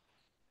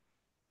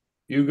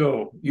 You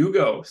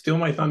go, steal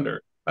my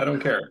thunder. I don't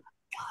care. God's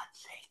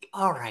sake.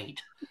 All right.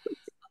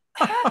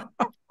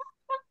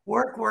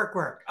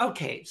 Work.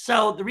 Okay,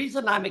 so the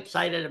reason I'm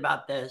excited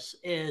about this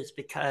is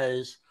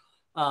because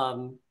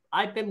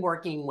I've been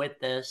working with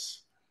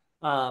this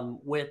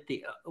with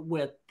the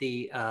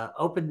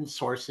Open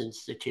Source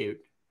Institute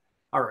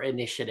or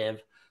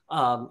initiative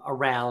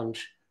around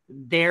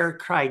they're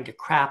trying to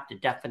craft a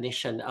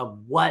definition of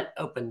what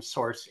open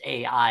source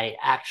AI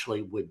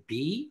actually would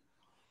be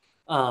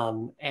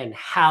and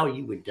how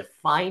you would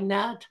define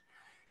that.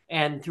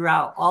 And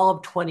throughout all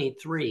of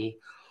 23,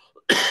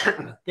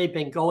 they've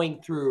been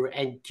going through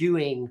and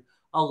doing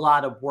a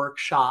lot of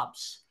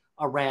workshops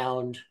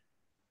around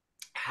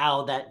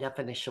how that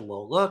definition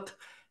will look.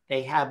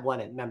 They had one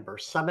at Member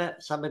Summit.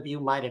 Some of you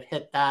might have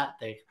hit that.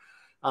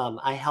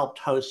 I helped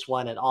host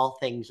one at All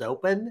Things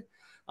Open.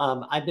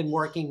 I've been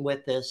working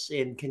with this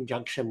in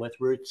conjunction with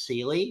Ruth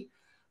Seeley.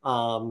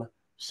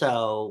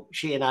 So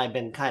she and I have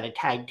been kind of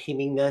tag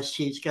teaming this.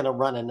 She's going to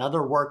run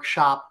another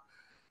workshop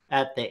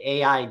at the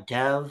AI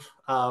Dev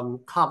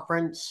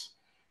conference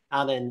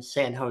out in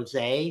San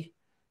Jose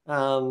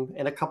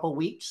in a couple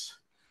weeks.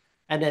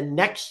 And then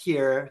next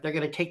year, they're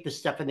going to take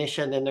this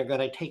definition and they're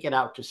going to take it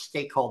out to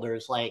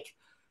stakeholders like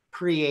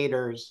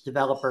creators,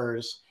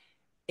 developers,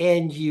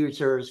 end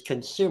users,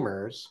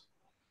 consumers.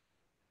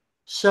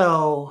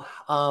 So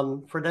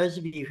for those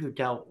of you who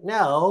don't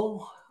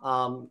know,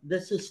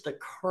 this is the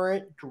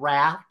current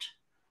draft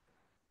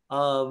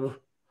of,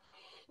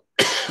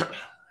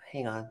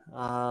 hang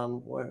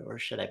on, where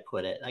should I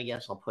put it? I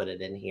guess I'll put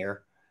it in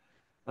here.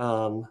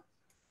 You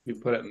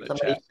put it in the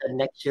somebody chat. said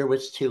next year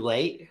was too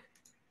late.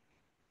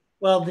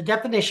 Well, the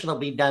definition will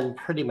be done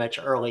pretty much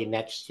early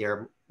next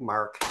year,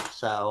 Mark.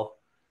 So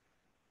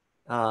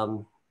they're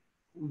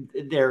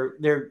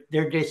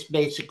just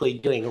basically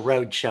doing a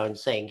road show and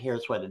saying,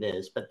 here's what it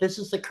is. But this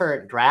is the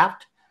current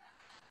draft.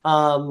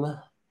 And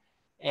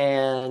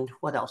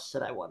what else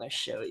did I want to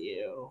show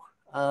you?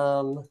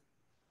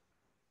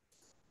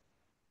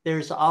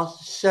 There's also,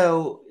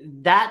 so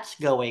that's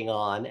going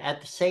on.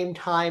 At the same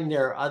time,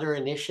 there are other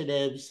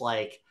initiatives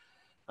like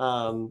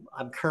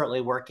I'm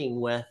currently working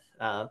with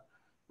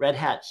Red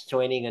Hat's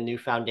joining a new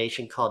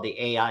foundation called the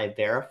AI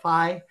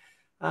Verify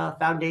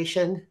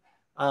Foundation,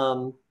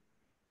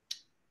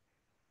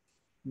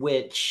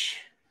 which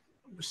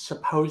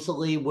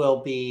supposedly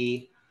will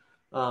be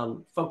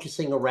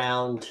focusing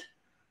around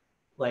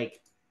like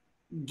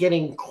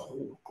getting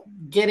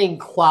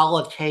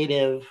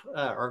qualitative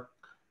or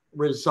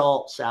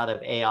results out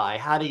of AI.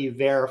 How do you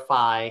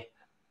verify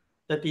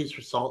that these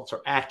results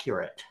are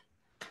accurate?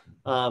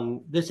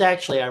 This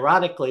actually,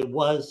 ironically,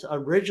 was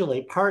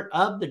originally part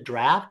of the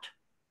draft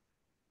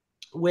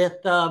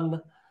with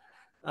this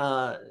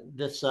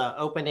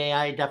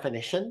OpenAI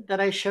definition that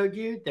I showed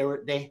you.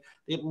 They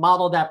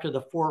modeled after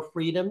the 4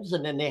 freedoms,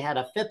 and then they had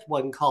a 5th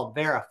one called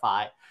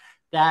verify.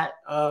 That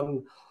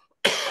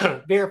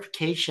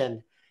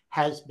verification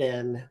has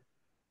been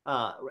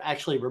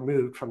actually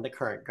removed from the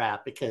current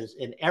draft because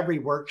in every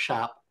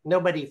workshop,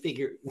 nobody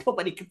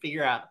could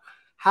figure out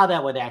how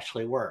that would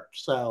actually work.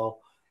 So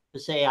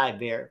this AI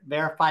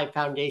Verify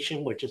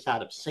Foundation, which is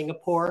out of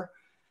Singapore,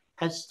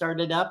 has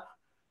started up.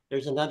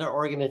 There's another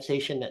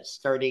organization that's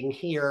starting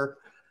here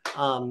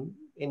from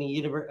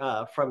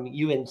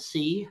UNC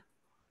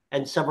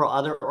and several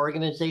other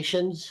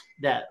organizations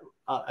that,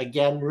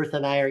 again, Ruth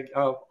and I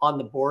are on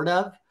the board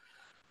of.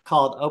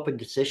 called Open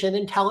Decision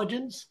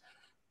Intelligence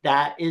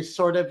that is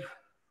sort of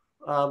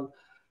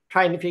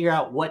trying to figure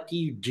out what do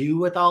you do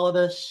with all of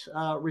this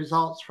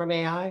results from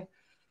AI.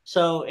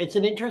 So it's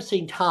an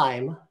interesting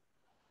time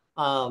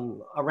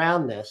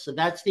around this. So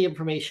that's the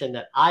information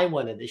that I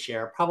wanted to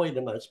share. Probably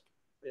the most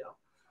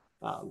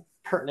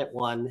pertinent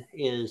one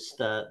is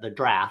the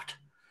draft,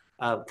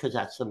 because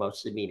that's the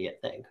most immediate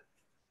thing.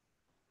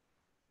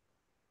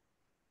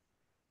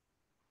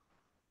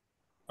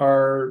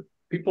 Are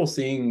people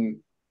seeing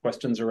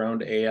questions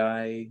around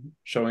AI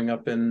showing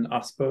up in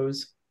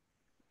OSPOs?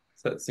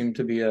 Does that seem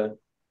to be a...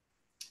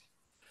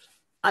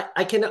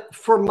 I can,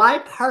 for my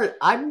part,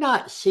 I'm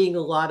not seeing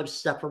a lot of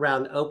stuff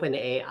around open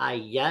AI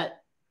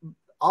yet.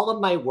 All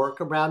of my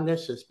work around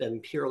this has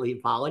been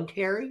purely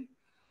voluntary.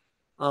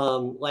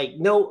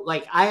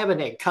 Like I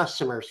haven't had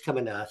customers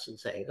coming to us and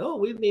saying, oh,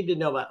 we need to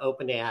know about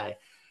open AI.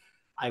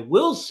 I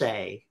will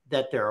say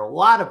that there are a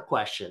lot of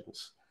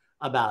questions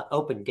about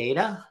open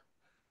data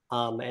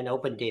and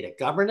open data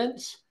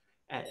governance.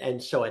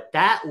 And so at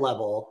that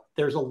level,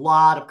 there's a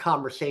lot of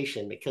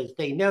conversation because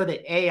they know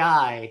that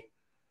AI,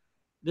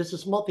 this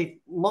is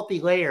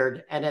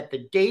multi-layered, and at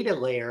the data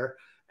layer,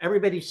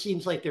 everybody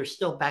seems like they're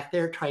still back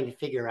there trying to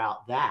figure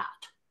out that.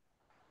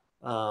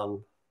 At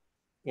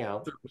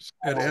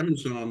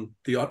Amazon,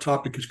 the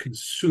topic is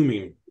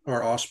consuming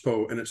our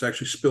OSPO, and it's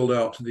actually spilled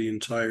out to the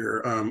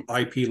entire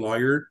IP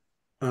lawyer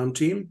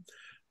team.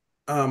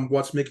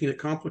 What's making it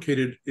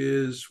complicated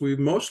is we've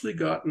mostly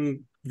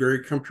gotten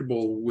very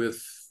comfortable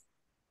with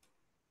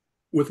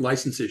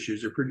license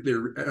issues.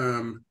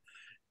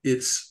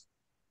 It's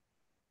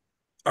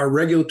our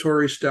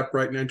regulatory step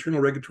right now, internal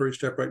regulatory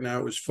step right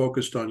now is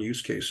focused on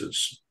use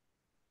cases,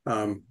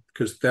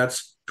 because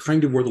that's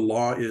kind of where the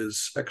law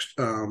is.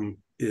 The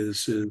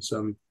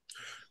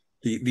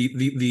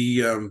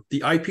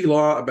IP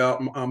law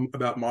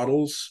about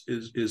models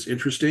is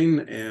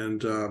interesting,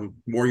 and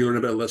more you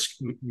learn,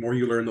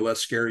 the less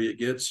scary it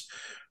gets.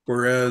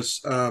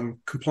 Whereas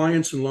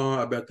compliance and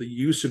law about the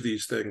use of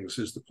these things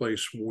is the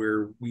place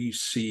where we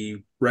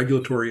see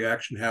regulatory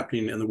action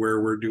happening and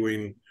where we're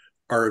doing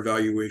our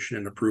evaluation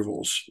and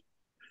approvals.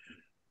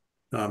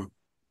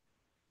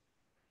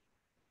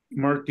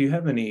 Mark, do you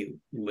have any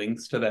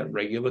links to that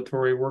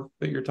regulatory work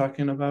that you're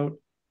talking about?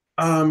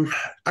 I'm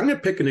going to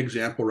pick an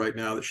example right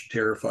now that should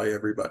terrify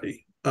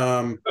everybody.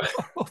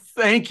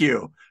 Thank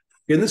you.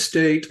 In the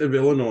state of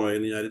Illinois,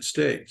 in the United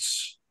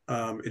States,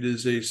 it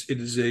is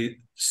a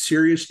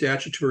serious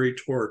statutory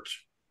tort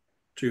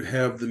to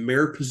have the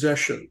mere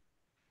possession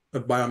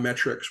of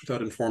biometrics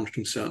without informed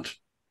consent.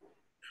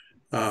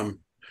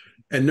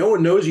 And no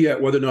one knows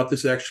yet whether or not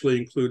this actually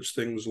includes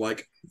things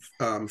like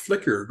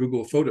Flickr,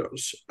 Google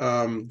Photos.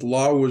 The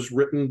law was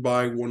written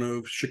by one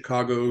of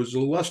Chicago's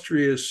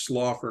illustrious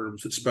law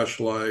firms that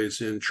specialize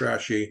in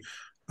trashy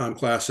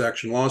class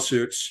action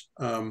lawsuits.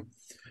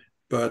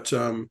 But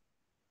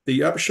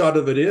the upshot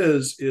of it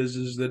is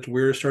that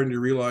we're starting to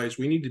realize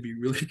we need to be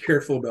really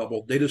careful about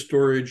both data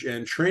storage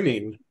and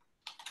training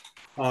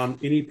on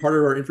any part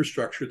of our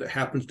infrastructure that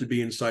happens to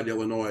be inside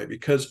Illinois,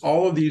 because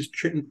all of these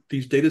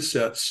data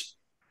sets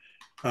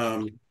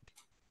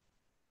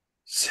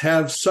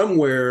have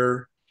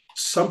somewhere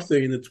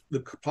something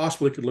that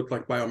possibly could look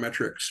like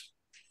biometrics.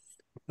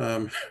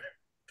 That's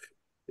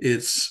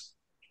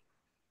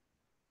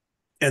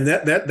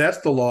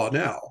the law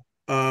now.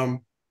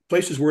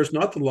 Places where it's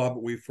not the law,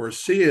 but we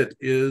foresee it,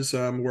 is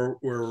where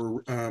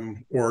or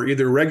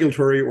either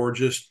regulatory or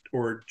just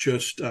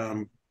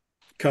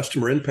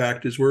customer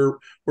impact, is where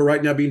we're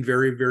right now being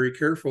very, very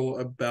careful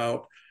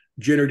about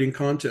generating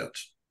content.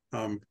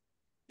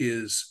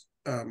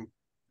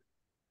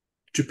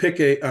 To pick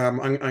I'm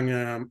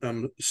going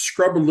to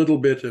scrub a little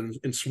bit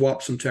and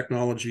swap some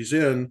technologies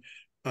in.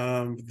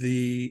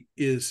 The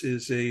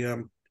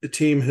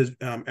team has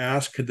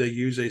asked, could they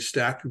use a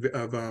stack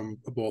of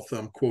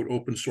both quote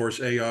open source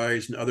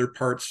AIs and other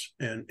parts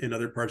of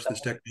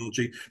this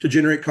technology to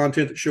generate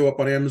content that show up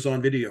on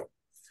Amazon Video?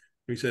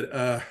 We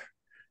said,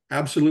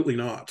 absolutely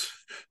not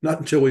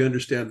until we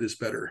understand this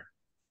better.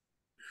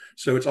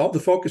 So the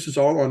focus is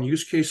all on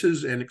use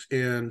cases and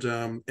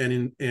a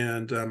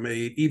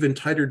even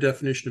tighter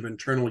definition of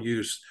internal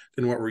use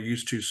than what we're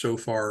used to so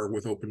far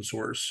with open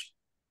source.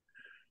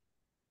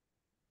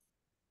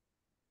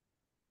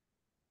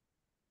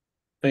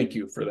 Thank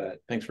you for that.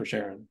 Thanks for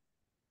sharing.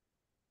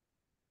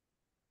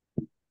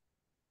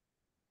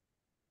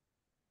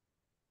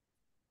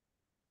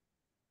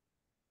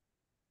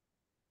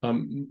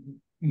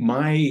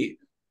 My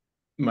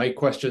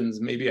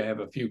questions, maybe I have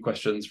a few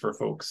questions for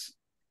folks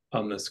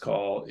on this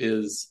call,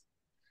 is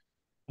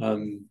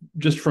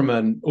just from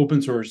an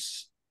open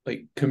source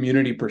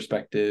community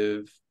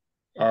perspective,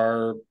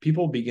 are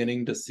people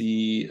beginning to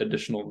see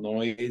additional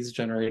noise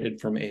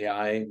generated from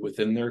AI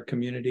within their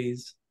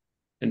communities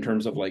in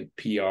terms of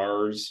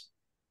PRs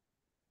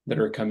that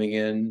are coming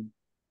in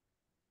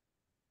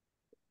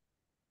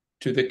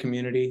to the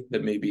community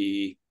that may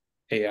be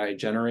AI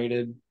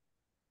generated?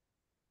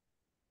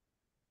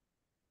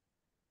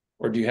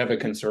 Or do you have a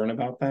concern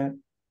about that?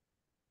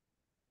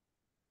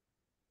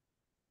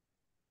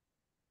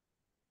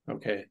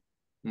 Okay,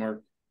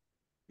 Mark.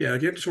 Yeah,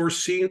 again, so we're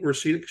seeing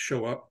it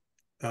show up,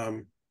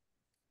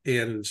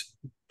 and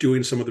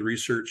doing some of the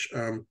research.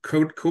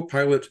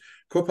 Copilot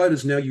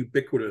is now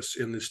ubiquitous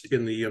in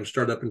the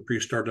startup and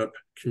pre-startup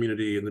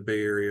community in the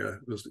Bay Area,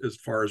 as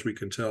far as we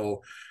can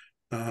tell.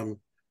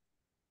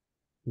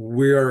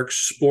 We are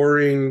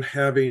exploring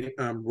having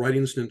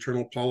writing some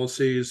internal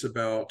policies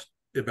about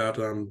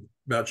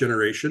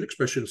generation,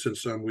 especially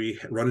since we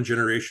run a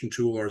generation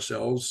tool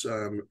ourselves,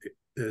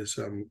 as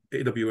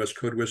AWS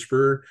Code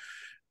Whisperer.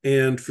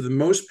 And for the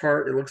most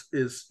part, it looks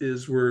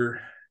is we're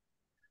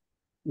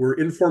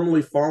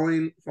informally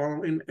following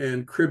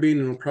and cribbing,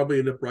 and we'll probably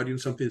end up writing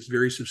something that's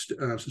very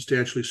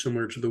substantially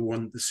similar to the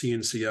one that the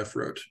CNCF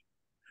wrote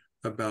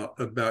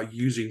about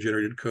using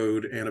generated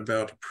code and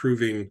about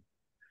approving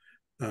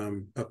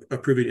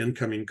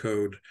incoming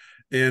code.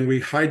 And we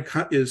hide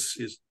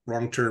is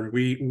wrong term.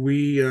 We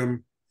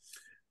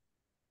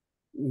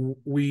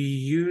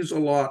use a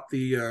lot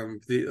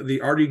the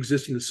already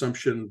existing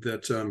assumption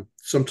that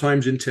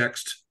sometimes in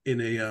text in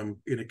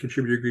a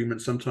contributor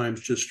agreement,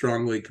 sometimes just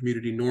strongly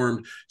community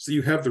normed. So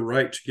you have the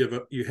right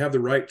to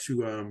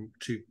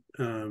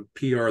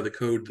PR the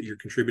code that you're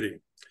contributing,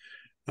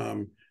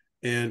 and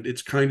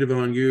it's kind of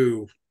on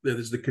you, that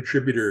is the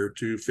contributor,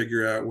 to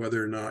figure out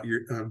whether or not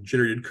your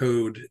generated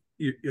code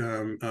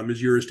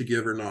is yours to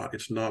give or not.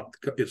 It's not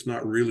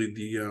really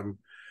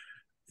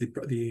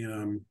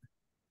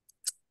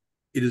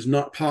it is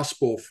not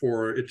possible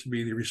for it to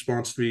be the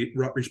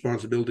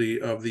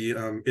responsibility of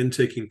the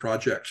intaking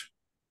project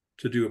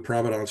to do a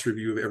provenance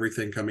review of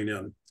everything coming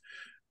in.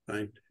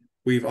 Right?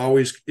 We've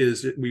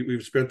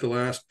spent the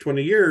last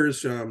 20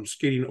 years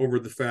skating over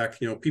the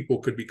fact, people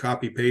could be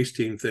copy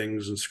pasting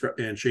things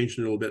and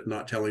changing it a little bit,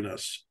 not telling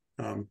us.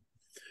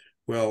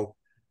 Well,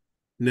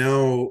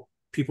 now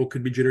people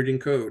could be generating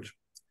code,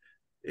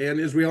 and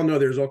as we all know,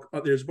 there's a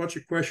bunch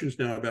of questions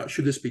now about,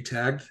 should this be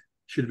tagged?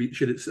 Should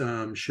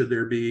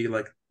there be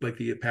like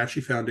the Apache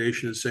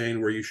Foundation is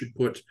saying, where you should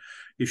put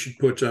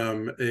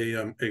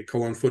a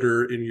colon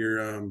footer in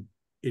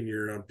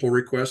your pull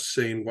request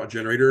saying what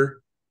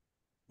generator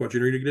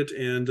you get,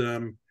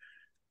 and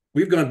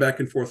we've gone back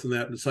and forth on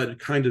that and decided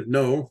kind of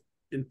no,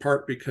 in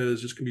part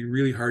because it's going to be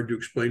really hard to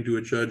explain to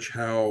a judge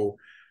how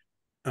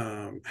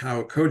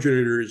a code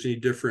generator is any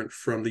different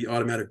from the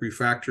automatic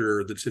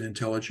refactorer that's in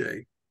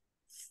IntelliJ.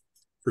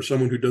 For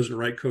someone who doesn't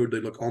write code,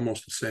 they look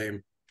almost the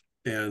same,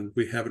 and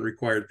we haven't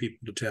required people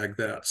to tag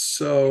that.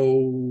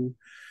 So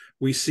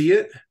we see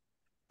it.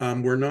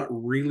 We're not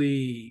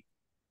really,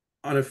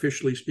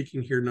 unofficially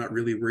speaking here, not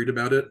really worried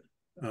about it.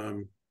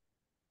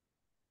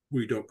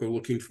 We don't go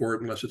looking for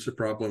it unless it's a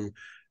problem,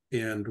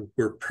 and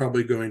we're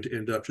probably going to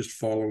end up just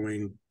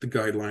following the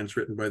guidelines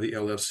written by the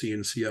LFC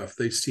and CF.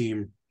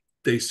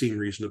 They seem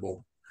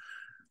reasonable.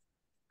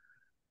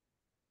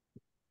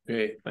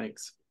 Okay,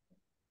 thanks.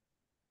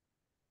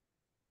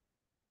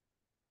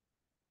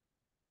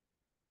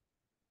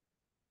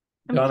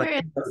 I'm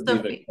curious,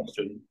 Sophie.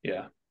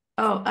 Yeah.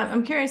 Oh,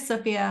 I'm curious,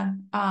 Sophia,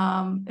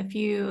 if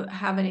you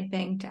have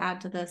anything to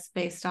add to this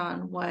based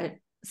on what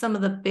some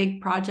of the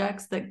big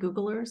projects that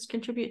Googlers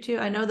contribute to.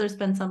 I know there's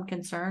been some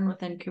concern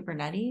within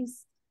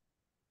Kubernetes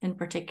in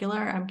particular.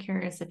 I'm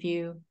curious if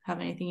you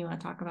have anything you want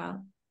to talk about.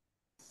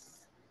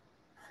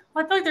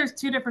 Well, I feel like there's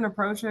two different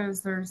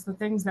approaches. There's the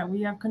things that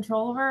we have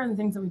control over and the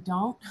things that we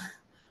don't.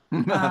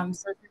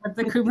 So what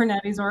the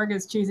Kubernetes org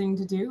is choosing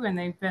to do, and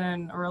they've been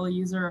an early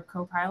user of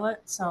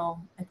Copilot. So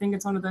I think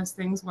it's one of those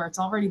things where it's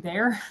already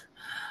there.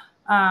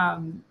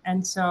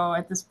 And so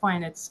at this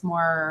point, it's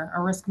more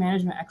a risk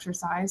management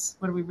exercise.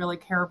 What do we really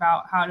care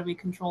about? How do we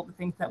control the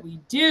things that we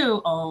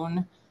do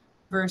own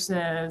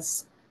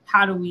versus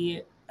how do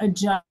we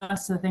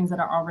adjust the things that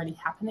are already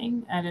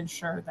happening and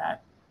ensure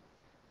that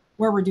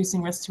we're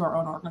reducing risk to our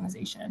own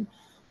organization.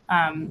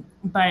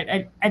 But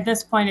at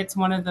this point, it's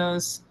one of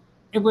those,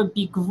 it would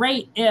be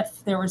great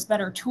if there was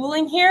better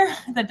tooling here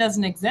that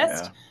doesn't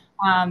exist.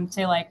 Yeah.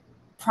 Say like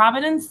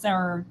provenance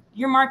or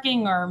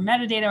earmarking or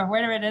metadata or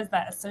whatever it is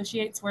that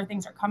associates where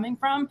things are coming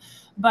from.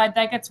 But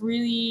that gets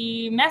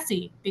really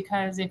messy,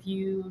 because if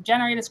you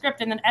generate a script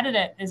and then edit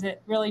it, is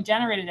it really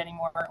generated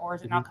anymore, or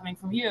is it not coming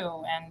from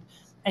you? And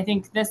I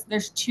think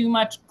there's too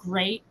much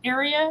gray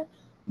area,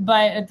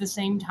 but at the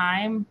same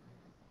time,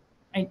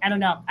 I don't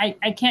know.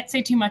 I can't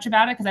say too much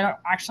about it because I don't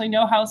actually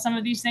know how some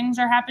of these things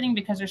are happening,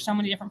 because there's so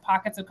many different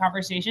pockets of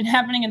conversation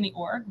happening in the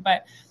org.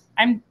 But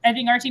I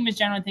think our team is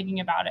generally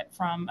thinking about it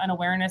from an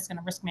awareness and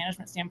a risk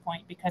management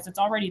standpoint, because it's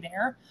already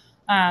there.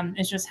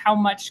 It's just how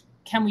much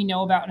can we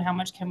know about and how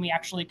much can we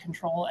actually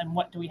control, and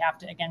what do we have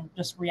to, again,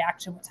 just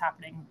react to what's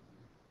happening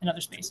in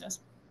other spaces.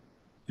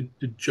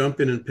 To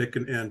jump in and pick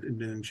pick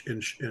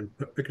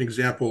an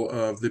example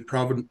of the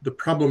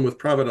problem with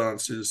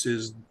provenance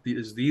is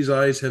these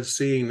eyes have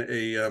seen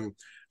a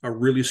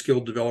really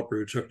skilled developer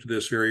who took to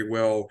this very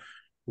well,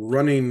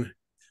 running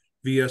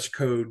VS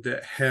Code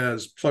that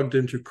has plugged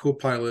into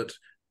Copilot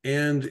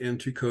and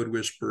into Code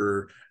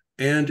Whisperer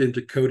and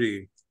into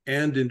Kodi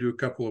and into a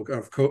couple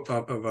of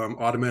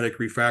automatic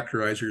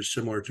refactorizers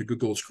similar to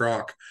Google's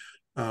Grok.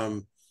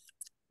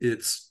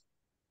 It's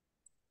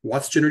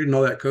what's generating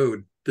all that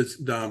code?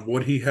 Does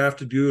would he have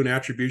to do an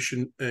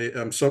attribution,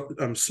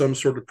 some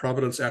sort of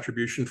provenance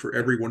attribution for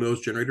every one of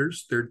those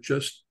generators? They're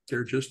just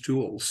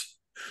tools.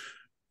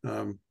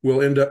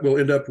 We'll end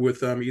up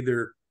with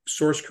either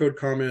source code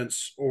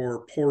comments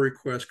or pull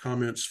request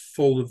comments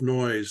full of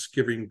noise,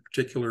 giving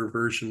particular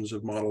versions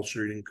of model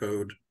generating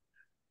code.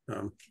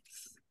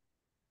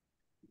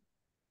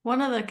 One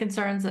of the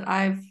concerns that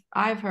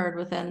I've heard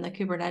within the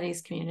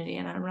Kubernetes community,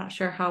 and I'm not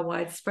sure how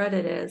widespread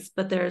it is,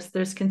 but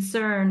there's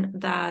concern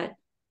that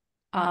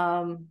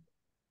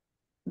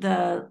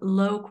the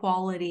low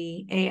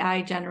quality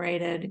AI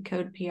generated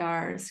code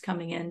PRs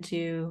coming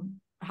into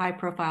high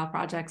profile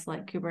projects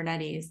like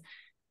Kubernetes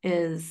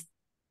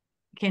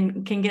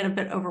can get a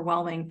bit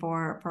overwhelming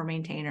for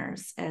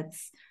maintainers.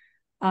 It's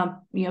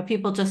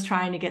people just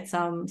trying to get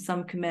some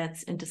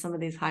commits into some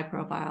of these high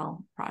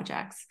profile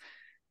projects,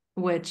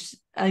 which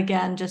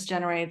again just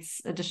generates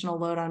additional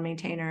load on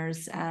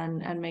maintainers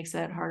and makes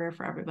it harder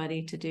for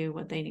everybody to do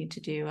what they need to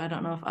do. I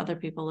don't know if other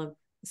people have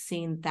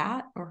seen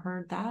that or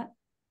heard that.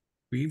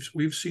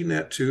 We've seen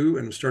that too,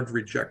 and started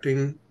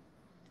rejecting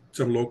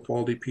some low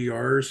quality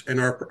PRs. And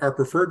our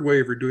preferred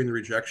way of doing the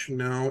rejection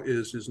now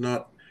is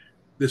not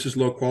this is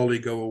low quality,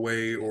 go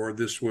away, or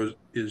this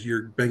is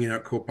you're banging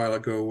out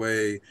Copilot, go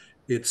away.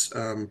 It's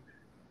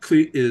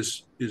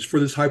is for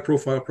this high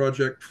profile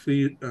project,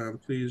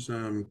 please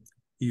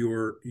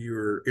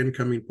your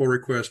incoming pull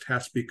request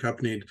has to be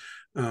accompanied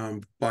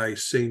by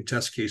sane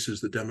test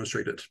cases that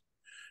demonstrate it.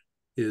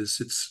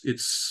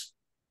 It's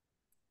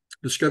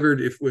discovered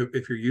if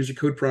you use a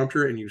code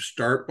prompter and you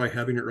start by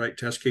having it write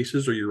test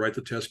cases, or you write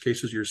the test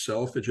cases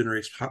yourself, it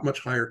generates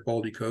much higher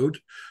quality code,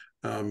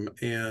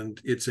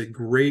 and it's a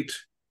great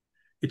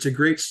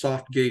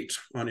soft gate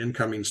on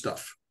incoming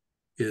stuff.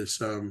 It's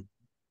something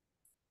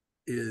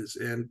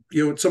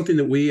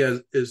that we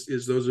as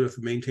those who have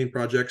maintained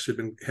projects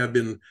have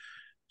been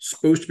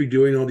supposed to be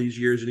doing all these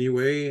years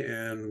anyway,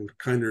 and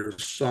kind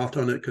of soft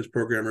on it because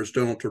programmers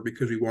don't, or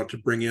because we want to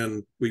bring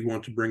in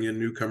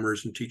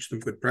newcomers and teach them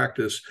good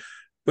practice.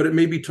 But it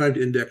may be time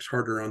to index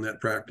harder on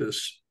that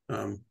practice.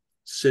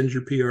 Send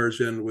your PRs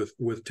in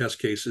with test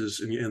cases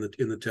in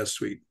the test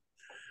suite.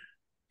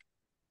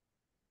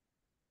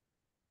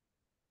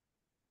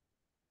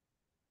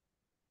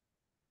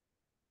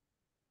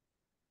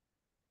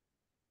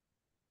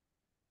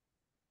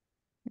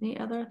 Any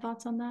other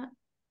thoughts on that?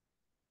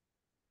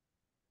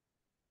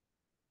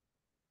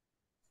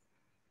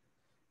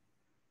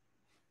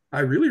 I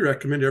really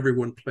recommend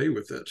everyone play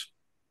with it.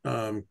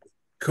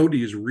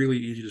 Kodi is really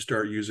easy to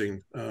start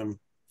using.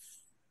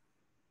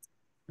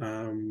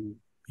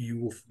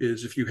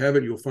 If you have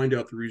it, you'll find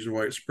out the reason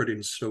why it's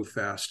spreading so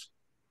fast.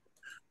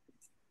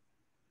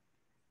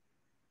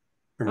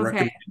 I'm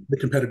recommending the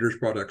competitors'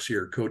 products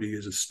here. Kodi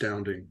is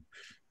astounding.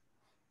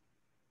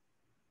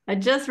 I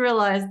just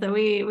realized that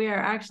we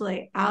are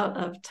actually out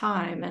of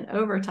time and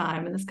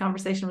overtime, and this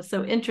conversation was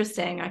so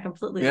interesting. I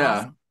completely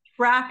lost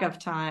track of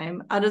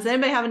time. Does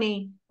anybody have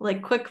any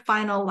quick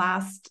final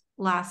last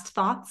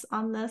thoughts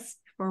on this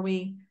before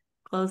we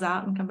close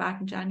out and come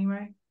back in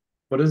January?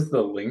 What is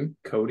the link?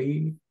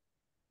 Kodi?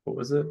 What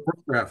was it?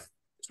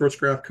 Source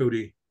graph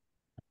Kodi.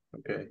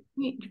 Okay.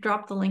 You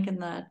drop the link in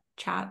the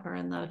chat or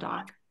in the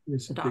doc.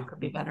 The doc would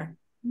be better.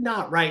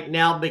 Not right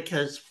now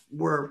because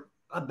we're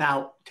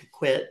about to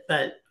quit,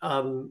 but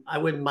I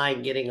wouldn't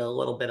mind getting a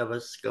little bit of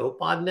a scope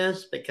on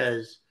this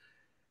because,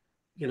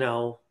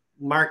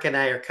 Mark and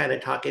I are kind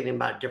of talking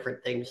about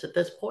different things at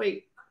this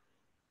point,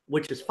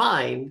 which is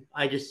fine.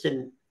 I just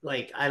didn't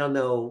I don't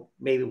know,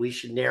 maybe we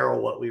should narrow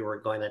what we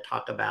were going to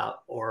talk about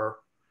or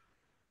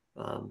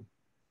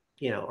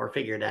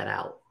figure that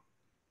out.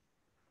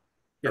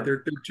 Yeah,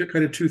 there are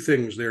kind of two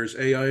things. There's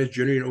AIs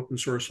generating open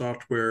source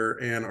software,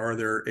 and are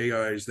there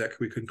AIs that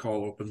we can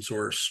call open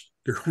source?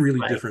 They're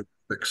really different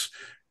topics.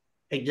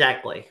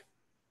 Exactly.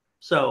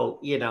 So,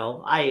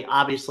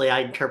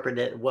 I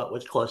interpreted what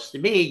was close to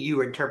me.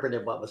 You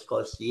interpreted what was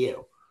close to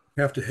you.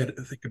 You have to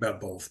think about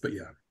both, but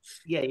yeah.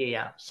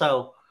 Yeah.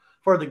 So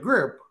for the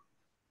group,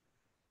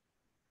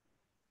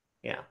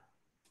 yeah.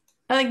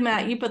 I think,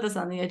 Matt, you put this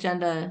on the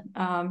agenda.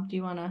 Do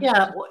you want to?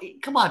 Yeah, well,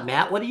 come on,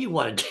 Matt. What do you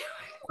want to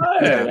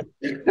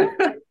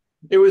do?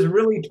 It was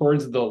really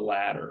towards the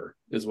latter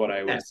is what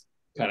I was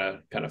kind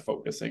of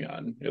focusing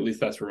on. At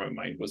least that's where my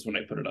mind was when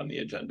I put it on the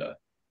agenda.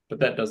 But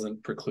that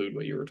doesn't preclude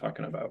what you were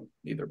talking about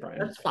either, Brian.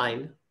 That's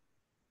fine.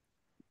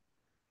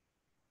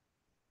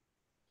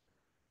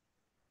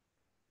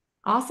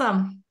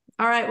 Awesome.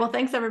 All right. Well,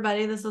 thanks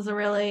everybody. This was a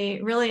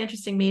really, really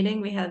interesting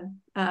meeting. We had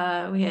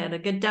a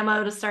good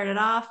demo to start it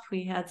off.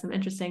 We had some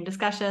interesting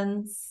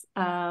discussions,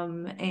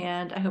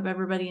 and I hope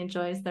everybody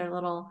enjoys their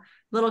little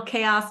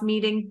CHAOSS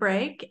meeting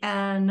break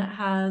and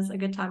has a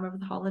good time over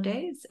the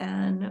holidays.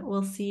 And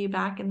we'll see you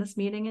back in this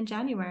meeting in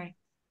January.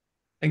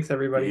 Thanks,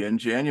 everybody. See you in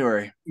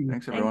January.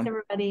 Thanks, everyone. Thanks,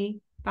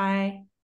 everybody. Bye.